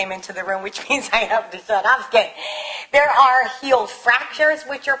Tina came into the room, which means I have to shut up, okay. There are heel fractures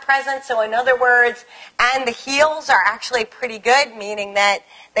which are present, so in other words, and the heels are actually pretty good, meaning that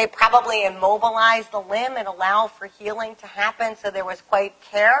they probably immobilize the limb and allow for healing to happen, so there was quite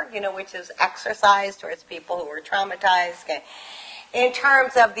care, which is exercise towards people who were traumatized, okay. In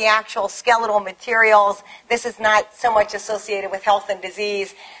terms of the actual skeletal materials, this is not so much associated with health and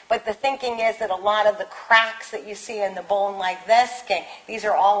disease, but the thinking is that a lot of the cracks that you see in the bone like this, okay, these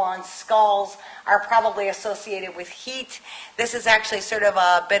are all on skulls, are probably associated with heat. This is actually sort of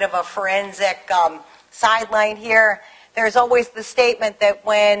a bit of a forensic sideline here. There's always the statement that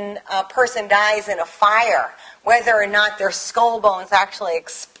when a person dies in a fire, whether or not their skull bones actually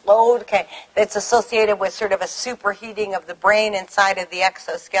explode, okay, that's associated with sort of a superheating of the brain inside of the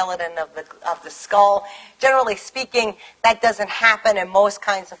exoskeleton of the skull. Generally speaking, that doesn't happen in most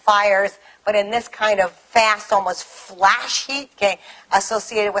kinds of fires, but in this kind of fast, almost flash heat, okay,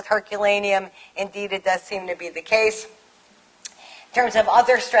 associated with Herculaneum, indeed it does seem to be the case. In terms of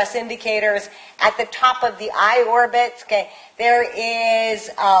other stress indicators, at the top of the eye orbit, okay, there is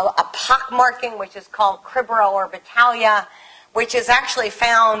a pockmarking which is called cribro-orbitalia, which is actually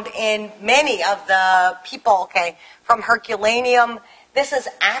found in many of the people, okay, from Herculaneum. This is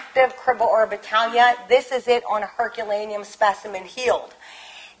active cribro-orbitalia. This is it on a Herculaneum specimen healed.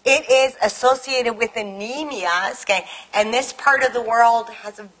 It is associated with anemias, okay, and this part of the world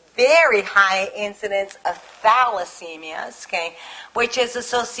has a very high incidence of thalassemias, okay, which is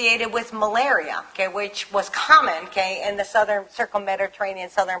associated with malaria, okay, which was common, okay, in the southern circum-Mediterranean,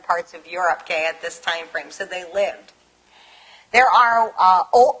 southern parts of Europe, okay, at this time frame. So they lived. There are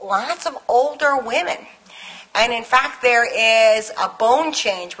lots of older women. And in fact, there is a bone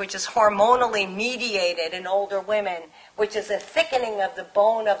change which is hormonally mediated in older women, which is a thickening of the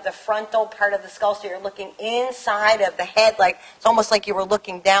bone of the frontal part of the skull. So you're looking inside of the head, like it's almost like you were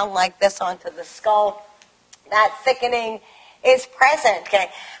looking down like this onto the skull. That thickening is present, okay,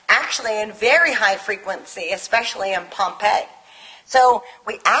 actually in very high frequency, especially in Pompeii. So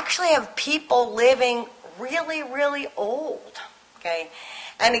we actually have people living really, really old, okay.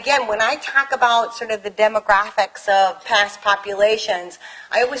 And again, when I talk about sort of the demographics of past populations,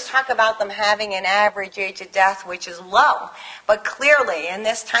 I always talk about them having an average age of death which is low. But clearly, in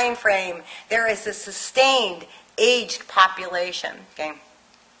this time frame, there is a sustained aged population, okay.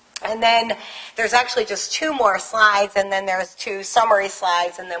 And then there's actually just 2 more slides, and then there's 2 summary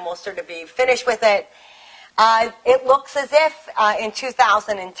slides, and then we'll sort of be finished with it. It looks as if in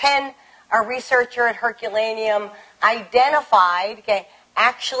 2010, a researcher at Herculaneum identified, okay,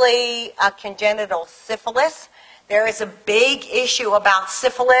 actually congenital syphilis. There is a big issue about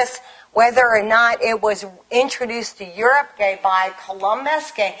syphilis whether or not it was introduced to Europe by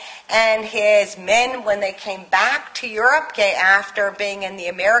Columbus and his men when they came back to Europe after being in the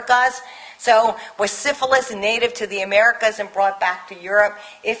Americas. So was syphilis native to the Americas and brought back to Europe?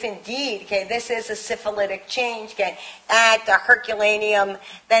 If indeed, this is a syphilitic change at the Herculaneum,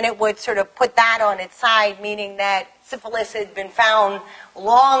 then it would sort of put that on its side, meaning that syphilis had been found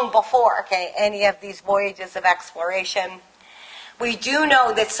long before any of these voyages of exploration. We do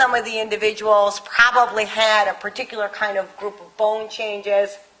know that some of the individuals probably had a particular kind of group of bone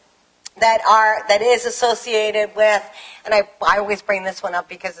changes that is associated with, and I always bring this one up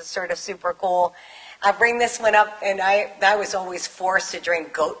because it's sort of super cool. I bring this one up, and I was always forced to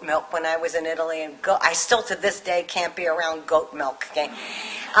drink goat milk when I was in Italy, and I still to this day can't be around goat milk,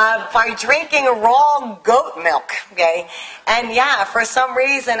 by drinking raw goat milk, and yeah, for some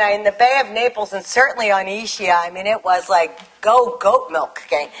reason, in the Bay of Naples, and certainly on Ischia, I mean, it was like, go goat milk,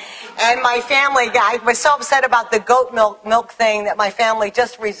 and my family, I was so upset about the goat milk thing that my family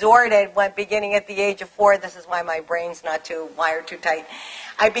just resorted, beginning at the age of 4, this is why my brain's not wired too tight,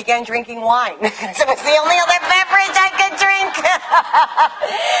 I began drinking wine. So it was the only other beverage I could drink.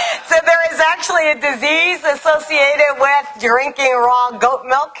 So there is actually a disease associated with drinking raw goat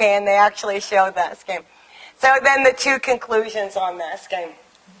milk, and they actually show this. So then the two conclusions on this,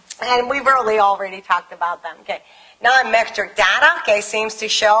 and we've really already talked about them. Non-metric data seems to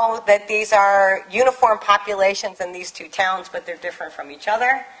show that these are uniform populations in these two towns, but they're different from each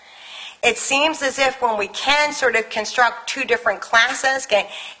other. It seems as if when we can sort of construct two different classes,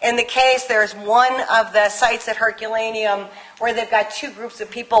 in the case there's one of the sites at Herculaneum where they've got two groups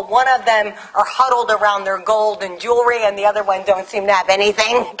of people. One of them are huddled around their gold and jewelry, and the other one don't seem to have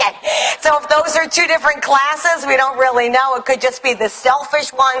anything. So if those are two different classes, we don't really know. It could just be the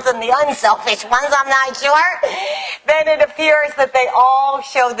selfish ones and the unselfish ones, I'm not sure. Then it appears that they all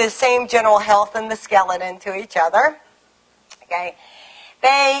show the same general health in the skeleton to each other.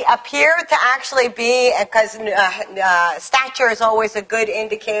 They appear to actually be, because stature is always a good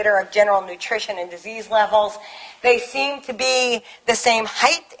indicator of general nutrition and disease levels, they seem to be the same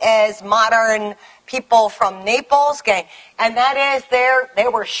height as modern people from Naples, and that is they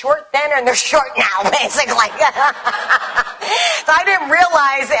were short then and they're short now, basically. So I didn't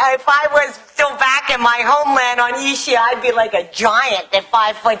realize if I was still back in my homeland on Ischia, I'd be like a giant at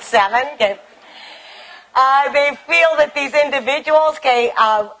 5'7". They feel that these individuals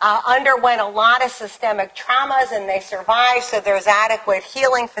underwent a lot of systemic traumas and they survived, so there's adequate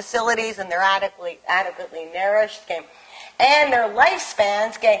healing facilities and they're adequately nourished. And their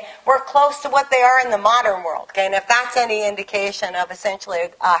lifespans were close to what they are in the modern world. And if that's any indication of essentially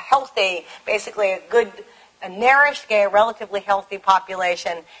a healthy, basically a nourished, relatively healthy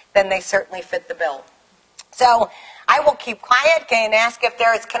population, then they certainly fit the bill. So I will keep quiet and ask if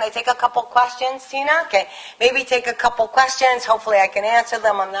can I take a couple questions, Tina? Maybe take a couple questions. Hopefully I can answer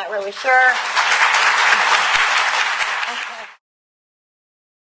them. I'm not really sure.